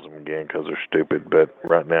pause them again because they're stupid, but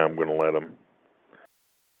right now I'm going to let them.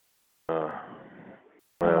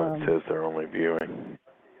 It says they're only viewing.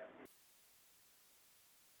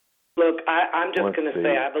 Look, I'm just going to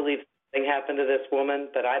say I believe something happened to this woman,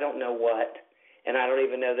 but I don't know what, and I don't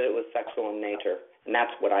even know that it was sexual in nature, and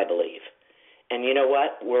that's what I believe. And you know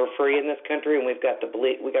what? We're free in this country, and we've got the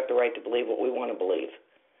right to believe what we want to believe.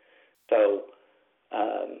 So,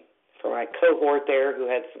 for my cohort there who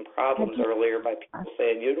had some problems earlier by people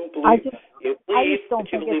saying you don't believe, you believe,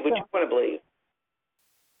 but you believe what you want to believe.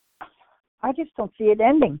 I just don't see it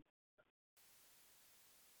ending.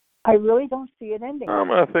 I really don't see it ending.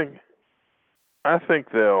 I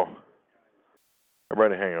think they'll.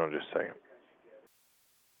 Everybody, hang on just a second.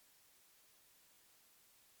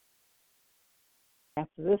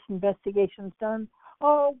 After this investigation's done,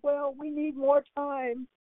 oh well, we need more time.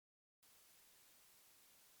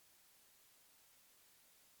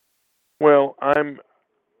 Well,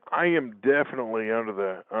 I am definitely under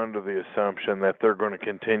the assumption that they're going to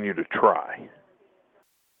continue to try.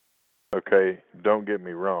 Okay, don't get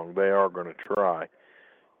me wrong. They are going to try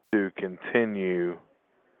to continue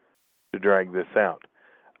to drag this out.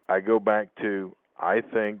 I go back to, I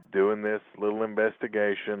think doing this little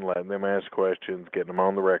investigation, letting them ask questions, getting them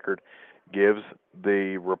on the record, gives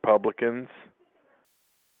the Republicans,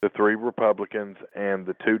 the 3 Republicans and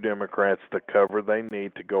the 2 Democrats, the cover they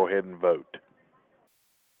need to go ahead and vote.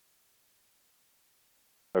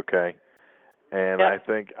 Okay, and yep.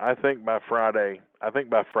 I think by Friday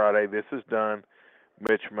this is done.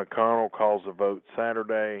 Mitch McConnell calls a vote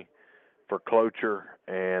Saturday for cloture,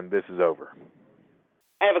 and this is over.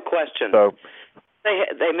 I have a question. So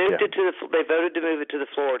they moved it to they voted to move it to the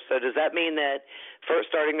floor. So does that mean that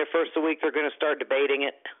starting the first of the week they're going to start debating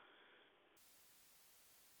it?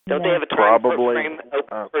 Don't they have a time frame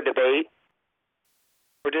open for debate?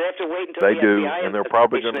 Or do they have to wait until the FBI and they're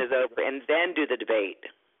probably gonna, is over and then do the debate?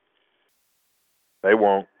 They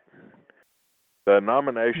won't. The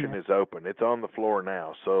nomination is open. It's on the floor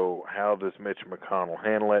now. So how does Mitch McConnell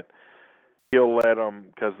handle it? He'll let them,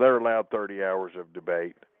 because they're allowed 30 hours of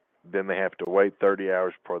debate. Then they have to wait 30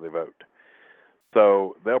 hours before they vote.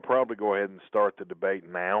 So they'll probably go ahead and start the debate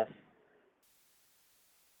now.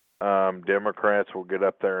 Democrats will get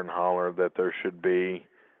up there and holler that there should be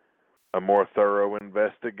a more thorough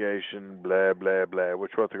investigation, blah, blah, blah,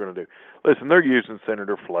 which is what they're going to do. Listen, they're using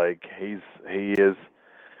Senator Flake. He is,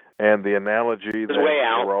 and the analogy that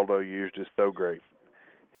Geraldo used is so great.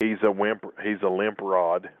 He's a limp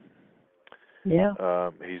rod. Yeah.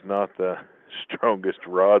 He's not the strongest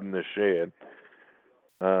rod in the shed.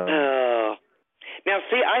 Now,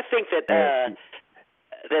 see, I think that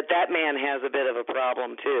that man has a bit of a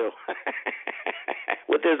problem too,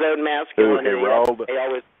 with his own masculinity. He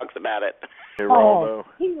always talks about it. Geraldo. Oh,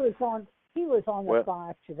 he was on the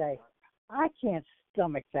 5 today. I can't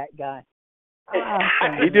stomach that guy.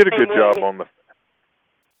 He did a good job on the.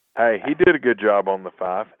 Hey, he did a good job on the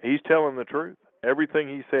 5. He's telling the truth. Everything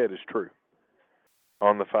he said is true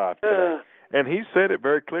on the 5 today. And he said it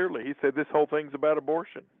very clearly. He said this whole thing's about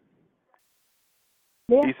abortion.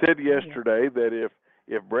 Yeah. He said yesterday that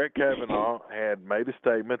if Brett Kavanaugh had made a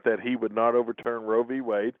statement that he would not overturn Roe v.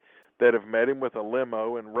 Wade, that have met him with a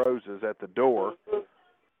limo and roses at the door,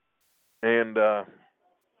 and well,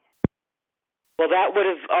 that would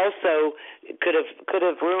have also could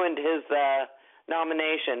have ruined his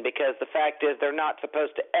nomination, because the fact is they're not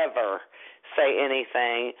supposed to ever say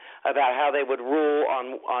anything about how they would rule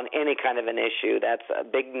on any kind of an issue. That's a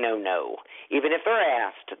big no-no. Even if they're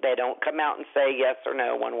asked, they don't come out and say yes or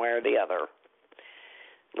no one way or the other.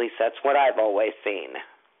 At least that's what I've always seen.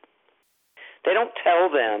 They don't tell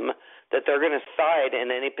them that they're going to side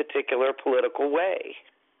in any particular political way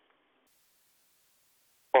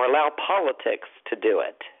or allow politics to do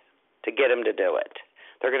it, to get them to do it.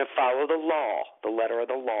 They're going to follow the law, the letter of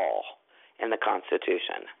the law, and the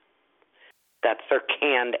Constitution. That's their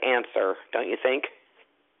canned answer, don't you think?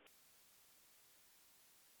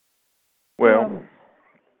 Well,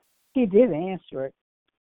 he did answer it.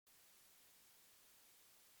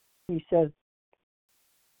 He said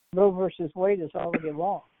Roe versus Wade is already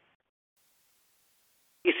law.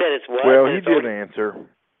 He said it's what? Well, he did answer.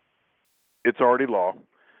 It's already law.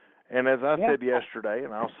 And as I said yesterday,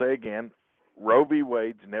 and I'll say again, Roe v.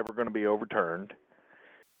 Wade's never going to be overturned,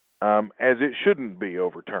 as it shouldn't be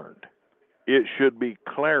overturned. It should be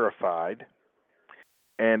clarified,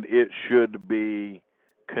 and it should be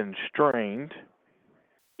constrained,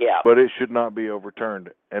 but it should not be overturned.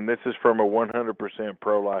 And this is from a 100%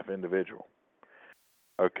 pro-life individual.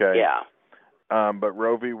 Okay? Yeah. But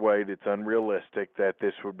Roe v. Wade, it's unrealistic that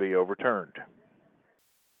this would be overturned.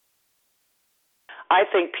 I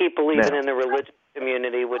think people even in the religious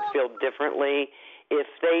community would feel differently if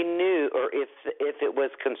they knew, or if it was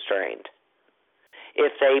constrained.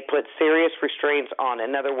 If they put serious restraints on it.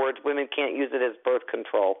 In other words, women can't use it as birth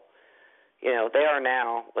control. You know, they are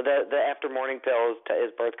now. The after morning pill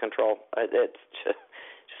is birth control. It's just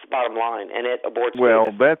the bottom line, and it aborts.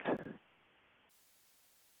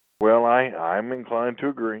 I'm inclined to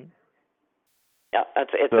agree. Yeah,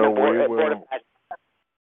 it's so an abortive.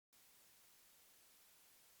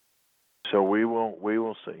 So we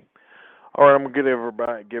will see. All right, I'm gonna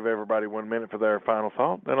give everybody 1 minute for their final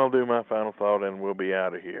thought. Then I'll do my final thought, and we'll be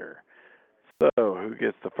out of here. So, who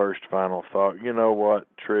gets the first final thought? You know what,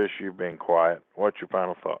 Trish, you've been quiet. What's your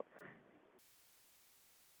final thought?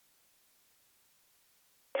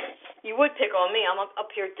 You would pick on me. I'm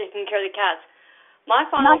up here taking care of the cats. My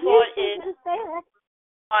final thought is,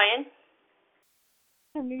 Ryan,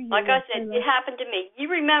 like I said, it happened to me. You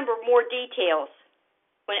remember more details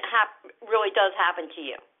when it really does happen to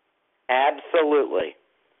you. Absolutely.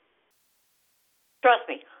 Trust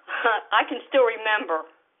me, I can still remember.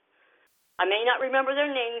 I may not remember their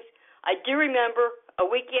names. I do remember a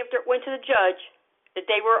week after it went to the judge that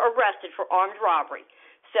they were arrested for armed robbery.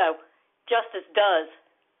 So justice does.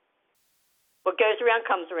 What goes around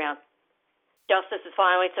comes around. Justice is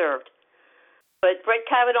finally served. But Brett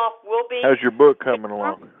Kavanaugh will be... How's your book coming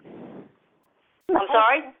along? I'm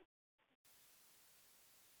sorry?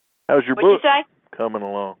 How's your What'd book you say? coming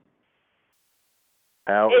along?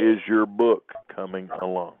 How is your book coming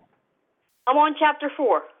along? I'm on chapter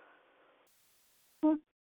 4.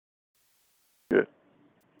 Good.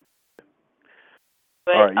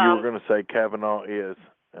 But, all right, you were going to say Kavanaugh is,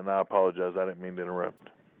 and I apologize. I didn't mean to interrupt.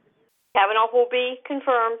 Kavanaugh will be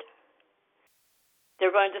confirmed.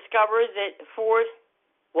 They're going to discover that Ford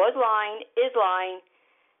was lying, is lying,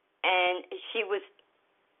 and she was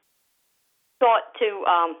thought to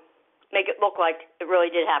make it look like it really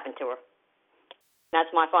did happen to her. That's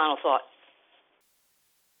my final thought.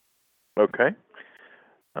 Okay.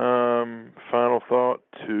 Final thought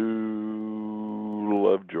to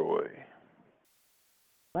Lovejoy.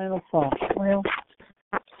 Final thought. Well,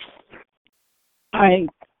 I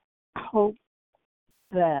hope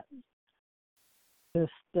that this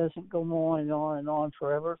doesn't go on and on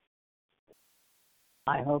forever.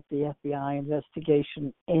 I hope the FBI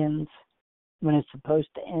investigation ends when it's supposed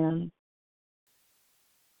to end.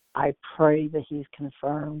 I pray that he's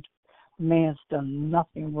confirmed. The man's done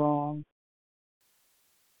nothing wrong.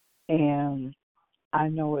 And I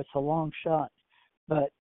know it's a long shot, but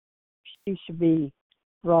she should be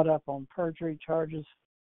brought up on perjury charges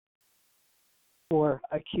for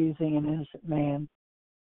accusing an innocent man.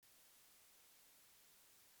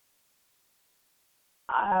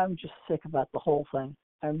 I'm just sick about the whole thing.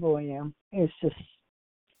 I really am. It's just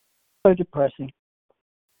so depressing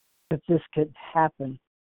that this could happen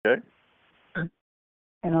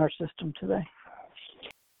in our system today.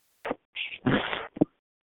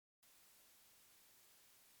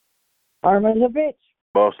 Arma's a bitch.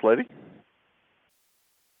 Boss lady?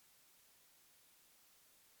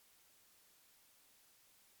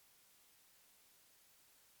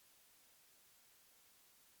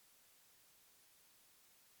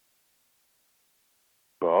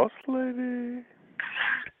 Boss lady?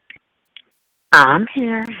 I'm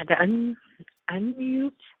here. I had to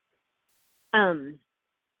unmute.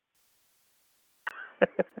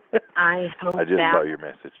 I hope I just saw your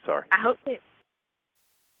message. Sorry.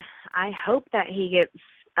 I hope that he gets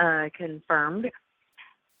confirmed.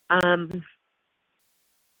 The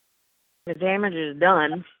damage is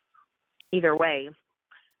done either way.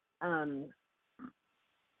 As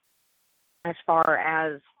far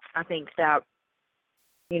as I think that,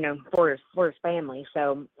 for his family.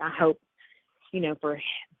 So I hope,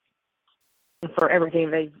 for everything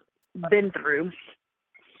they've been through,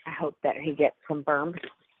 I hope that he gets confirmed.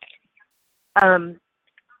 And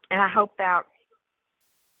I hope that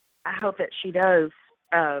she does,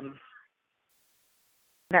 that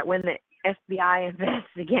when the FBI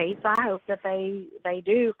investigates, I hope that they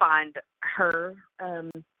do find her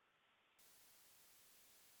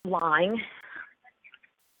lying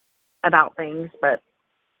about things, but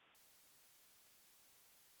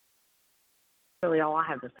really all I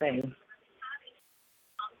have to say.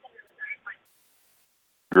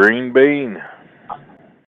 Green bean.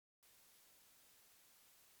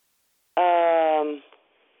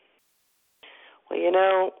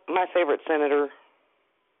 Well, my favorite senator.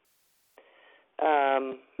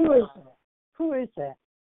 Who is that?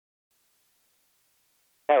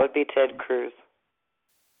 That would be Ted Cruz.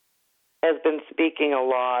 Has been speaking a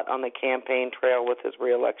lot on the campaign trail with his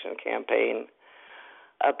re-election campaign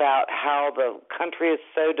about how the country is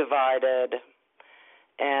so divided,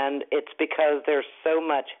 and it's because there's so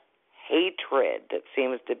much hatred that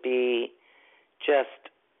seems to be just,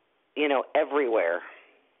 everywhere.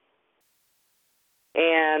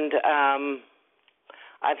 And And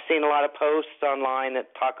I've seen a lot of posts online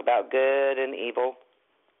that talk about good and evil.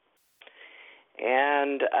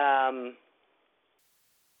 And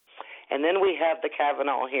then we have the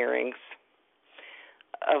Kavanaugh hearings,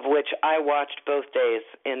 of which I watched both days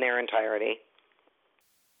in their entirety.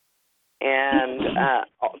 And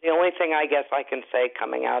the only thing I guess I can say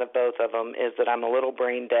coming out of both of them is that I'm a little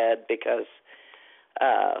brain dead because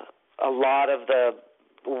a lot of the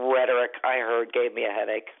rhetoric I heard gave me a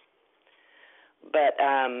headache. But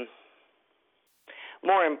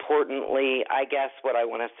more importantly, I guess what I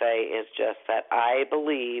want to say is just that I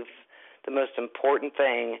believe the most important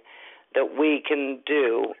thing that we can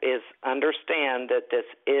do is understand that this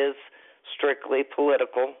is strictly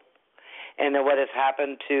political and that what has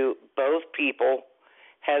happened to both people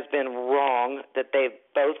has been wrong, that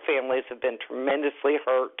both families have been tremendously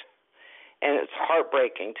hurt, and it's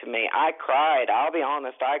heartbreaking to me. I cried. I'll be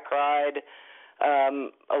honest. I cried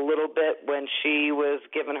a little bit when she was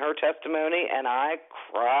giving her testimony, and I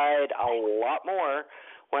cried a lot more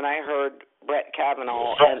when I heard Brett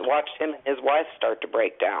Kavanaugh and watched him and his wife start to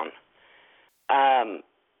break down.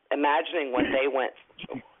 Imagining what they went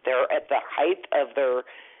through. They're at the height of their,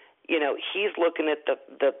 he's looking at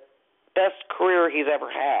the best career he's ever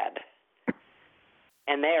had,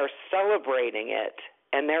 and they are celebrating it,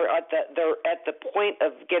 and they're at the point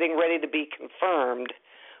of getting ready to be confirmed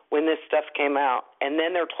when this stuff came out, and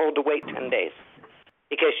then they're told to wait 10 days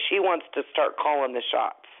because she wants to start calling the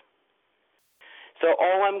shots. So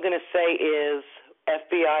all I'm going to say is,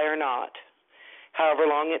 FBI or not, however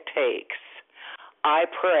long it takes, I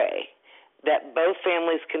pray that both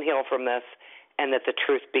families can heal from this and that the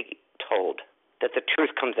truth be told, that the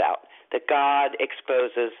truth comes out, that God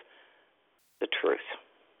exposes the truth.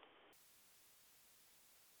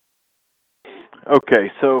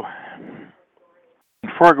 Okay, so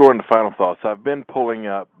before I go into final thoughts, I've been pulling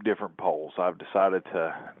up different polls. I've decided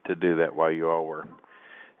to do that while you all were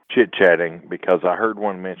chit-chatting because I heard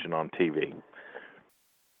one mentioned on TV.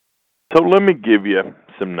 So let me give you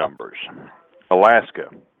some numbers. Alaska,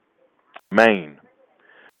 Maine,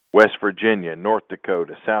 West Virginia, North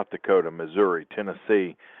Dakota, South Dakota, Missouri,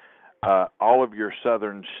 Tennessee, all of your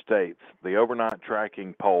southern states, the overnight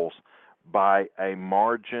tracking polls by a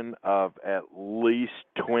margin of at least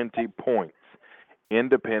 20 points.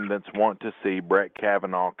 Independents want to see Brett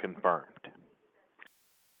Kavanaugh confirmed.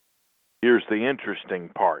 Here's the interesting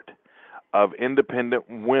part. Of independent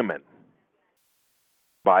women,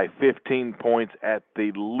 by 15 points at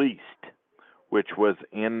the least, which was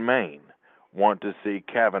in Maine, want to see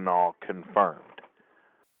Kavanaugh confirmed.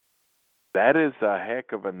 That is a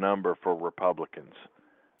heck of a number for Republicans.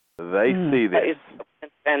 They see this.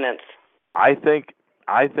 Independents. I think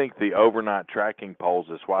the overnight tracking polls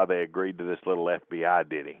is why they agreed to this little FBI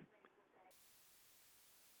ditty.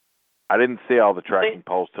 I didn't see all the tracking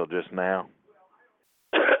polls till just now.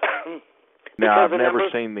 Now, I've never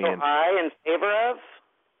seen the... high in favor of?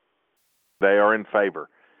 They are in favor.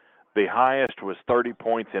 The highest was 30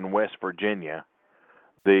 points in West Virginia.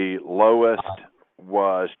 The lowest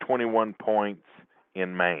was 21 points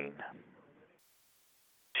in Maine.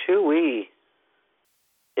 Shoo-wee.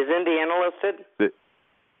 Is Indiana listed?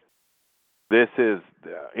 This is...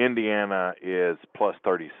 Indiana is plus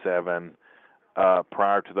 37.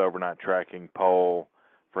 Prior to the overnight tracking poll,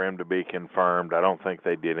 for him to be confirmed, I don't think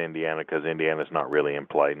they did Indiana because Indiana's not really in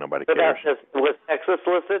play. Nobody cares. Was Texas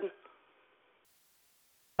listed?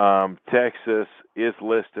 Texas is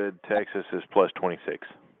listed. Texas is plus 26.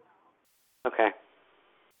 Okay.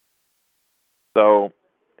 So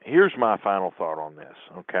here's my final thought on this,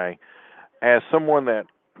 okay? As someone that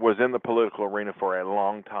was in the political arena for a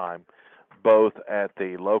long time, both at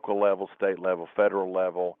the local level, state level, federal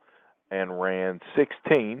level, and ran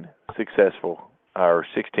 16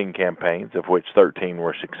 campaigns, of which 13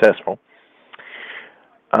 were successful.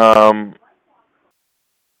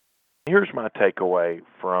 Here's my takeaway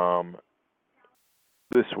from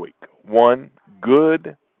this week. One,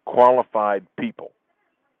 good, qualified people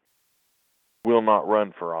will not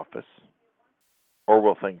run for office or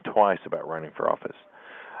will think twice about running for office.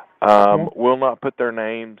 Will not put their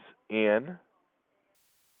names in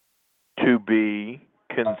to be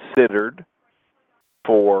considered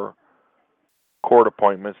for court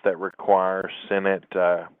appointments that require Senate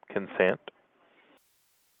consent.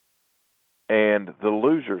 And the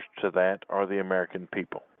losers to that are the American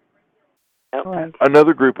people. Right.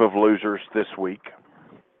 Another group of losers this week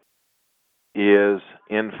is,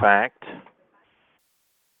 in fact,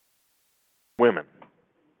 women.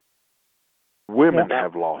 Women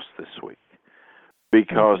have lost this week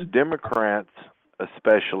because Democrats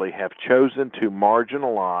especially have chosen to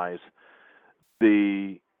marginalize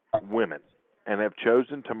the women and have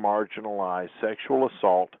chosen to marginalize sexual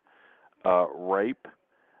assault, rape,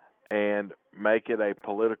 and make it a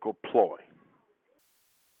political ploy.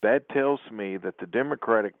 That tells me that the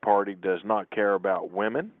Democratic Party does not care about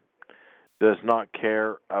women, does not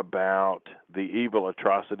care about the evil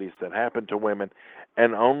atrocities that happen to women,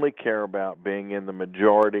 and only care about being in the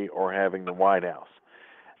majority or having the White House.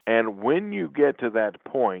 And when you get to that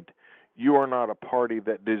point, you are not a party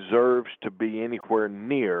that deserves to be anywhere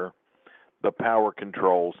near the power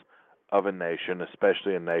controls of a nation,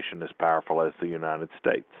 especially a nation as powerful as the United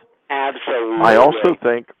States. Absolutely. I also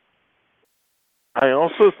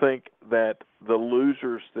think that the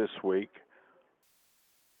losers this week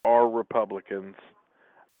are Republicans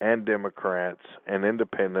and Democrats and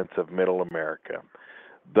independents of middle America.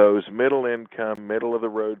 Those middle-income,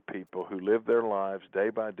 middle-of-the-road people who live their lives day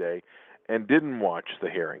by day and didn't watch the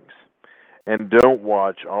hearings and don't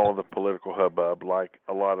watch all of the political hubbub like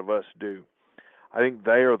a lot of us do. I think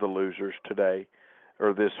they are the losers today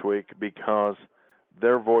or this week because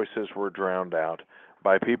their voices were drowned out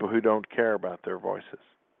by people who don't care about their voices.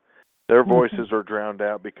 Their voices are drowned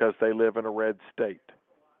out because they live in a red state.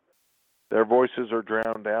 Their voices are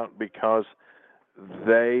drowned out because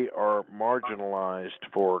they are marginalized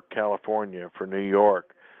for California, for New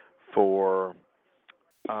York, for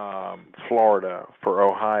Florida, for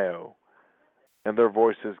Ohio. And their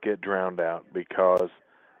voices get drowned out because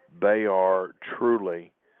they are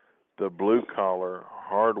truly the blue-collar,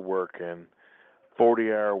 hard-working,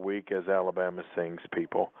 40-hour-week, as Alabama sings,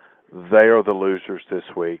 people. They are the losers this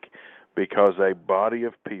week because a body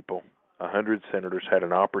of people, 100 senators, had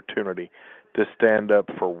an opportunity to stand up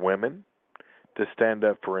for women, to stand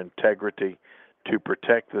up for integrity, to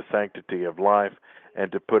protect the sanctity of life,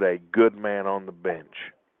 and to put a good man on the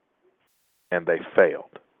bench. And they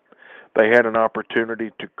failed. They had an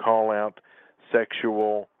opportunity to call out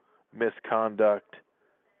sexual misconduct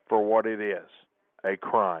for what it is, a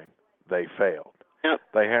crime. They failed. Yep.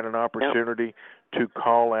 They had an opportunity to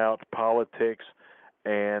call out politics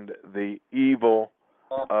and the evil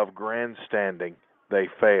of grandstanding. They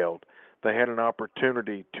failed. They had an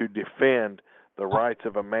opportunity to defend the rights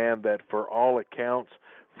of a man that, for all accounts,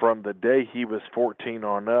 from the day he was 14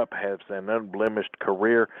 on up, has an unblemished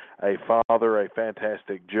career, a father, a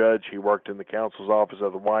fantastic judge. He worked in the counsel's office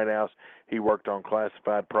of the White House. He worked on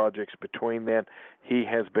classified projects between then. He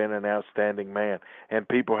has been an outstanding man. And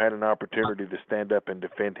people had an opportunity to stand up and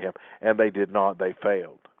defend him, and they did not. They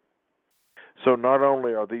failed. So not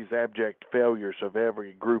only are these abject failures of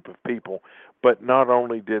every group of people, but not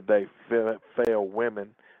only did they fail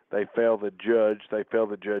women, they failed the judge, they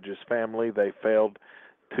failed the judge's family, they failed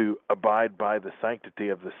to abide by the sanctity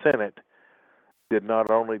of the Senate. Not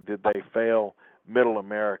only did they fail middle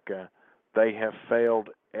America, they have failed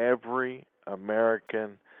every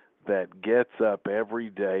American that gets up every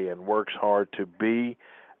day and works hard to be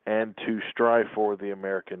and to strive for the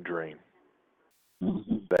American dream.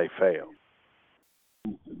 They failed.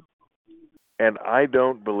 And I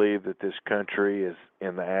don't believe that this country is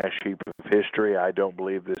in the ash heap of history. I don't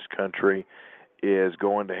believe this country is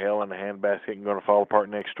going to hell in a handbasket and going to fall apart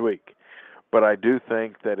next week. But I do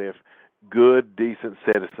think that if good, decent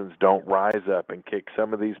citizens don't rise up and kick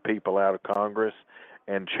some of these people out of Congress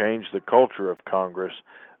and change the culture of Congress,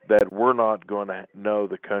 that we're not going to know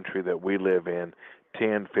the country that we live in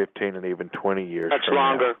 10, 15, and even 20 years much from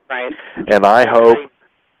longer, now. right? And I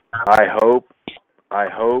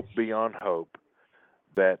hope beyond hope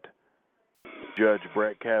that Judge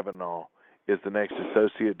Brett Kavanaugh is the next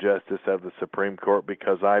Associate Justice of the Supreme Court,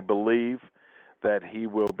 because I believe that he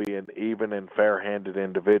will be an even and fair-handed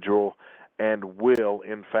individual and will,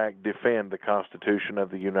 in fact, defend the Constitution of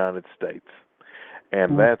the United States.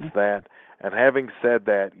 And that's that. And having said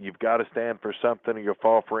that, you've got to stand for something or you'll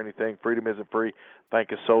fall for anything. Freedom isn't free.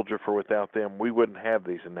 Thank a soldier, for without them, we wouldn't have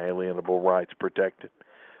these inalienable rights protected.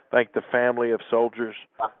 Thank the family of soldiers,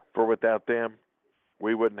 for without them,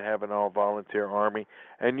 we wouldn't have an all-volunteer army.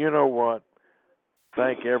 And you know what?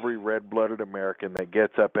 Thank every red-blooded American that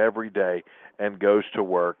gets up every day and goes to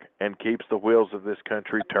work and keeps the wheels of this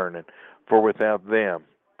country turning. For without them,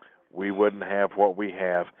 we wouldn't have what we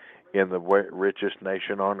have in the richest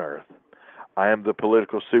nation on earth. I am the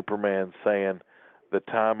political Superman saying the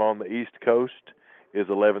time on the East Coast is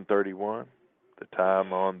 11:31. The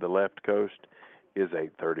time on the left coast is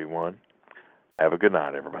 8:31. Have a good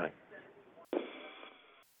night, everybody.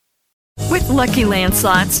 With Lucky Land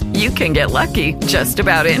Slots, you can get lucky just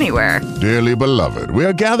about anywhere. Dearly beloved, we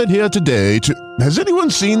are gathered here today to... Has anyone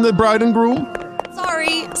seen the bride and groom?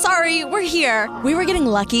 Sorry, we're here. We were getting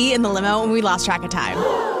lucky in the limo and we lost track of time.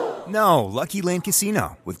 No, Lucky Land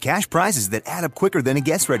Casino, with cash prizes that add up quicker than a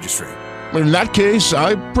guest registry. In that case,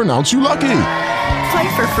 I pronounce you lucky.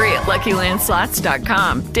 Play for free at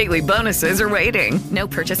LuckyLandSlots.com. Daily bonuses are waiting. No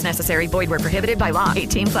purchase necessary. Void where prohibited by law.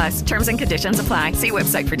 18+. Terms and conditions apply. See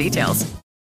website for details.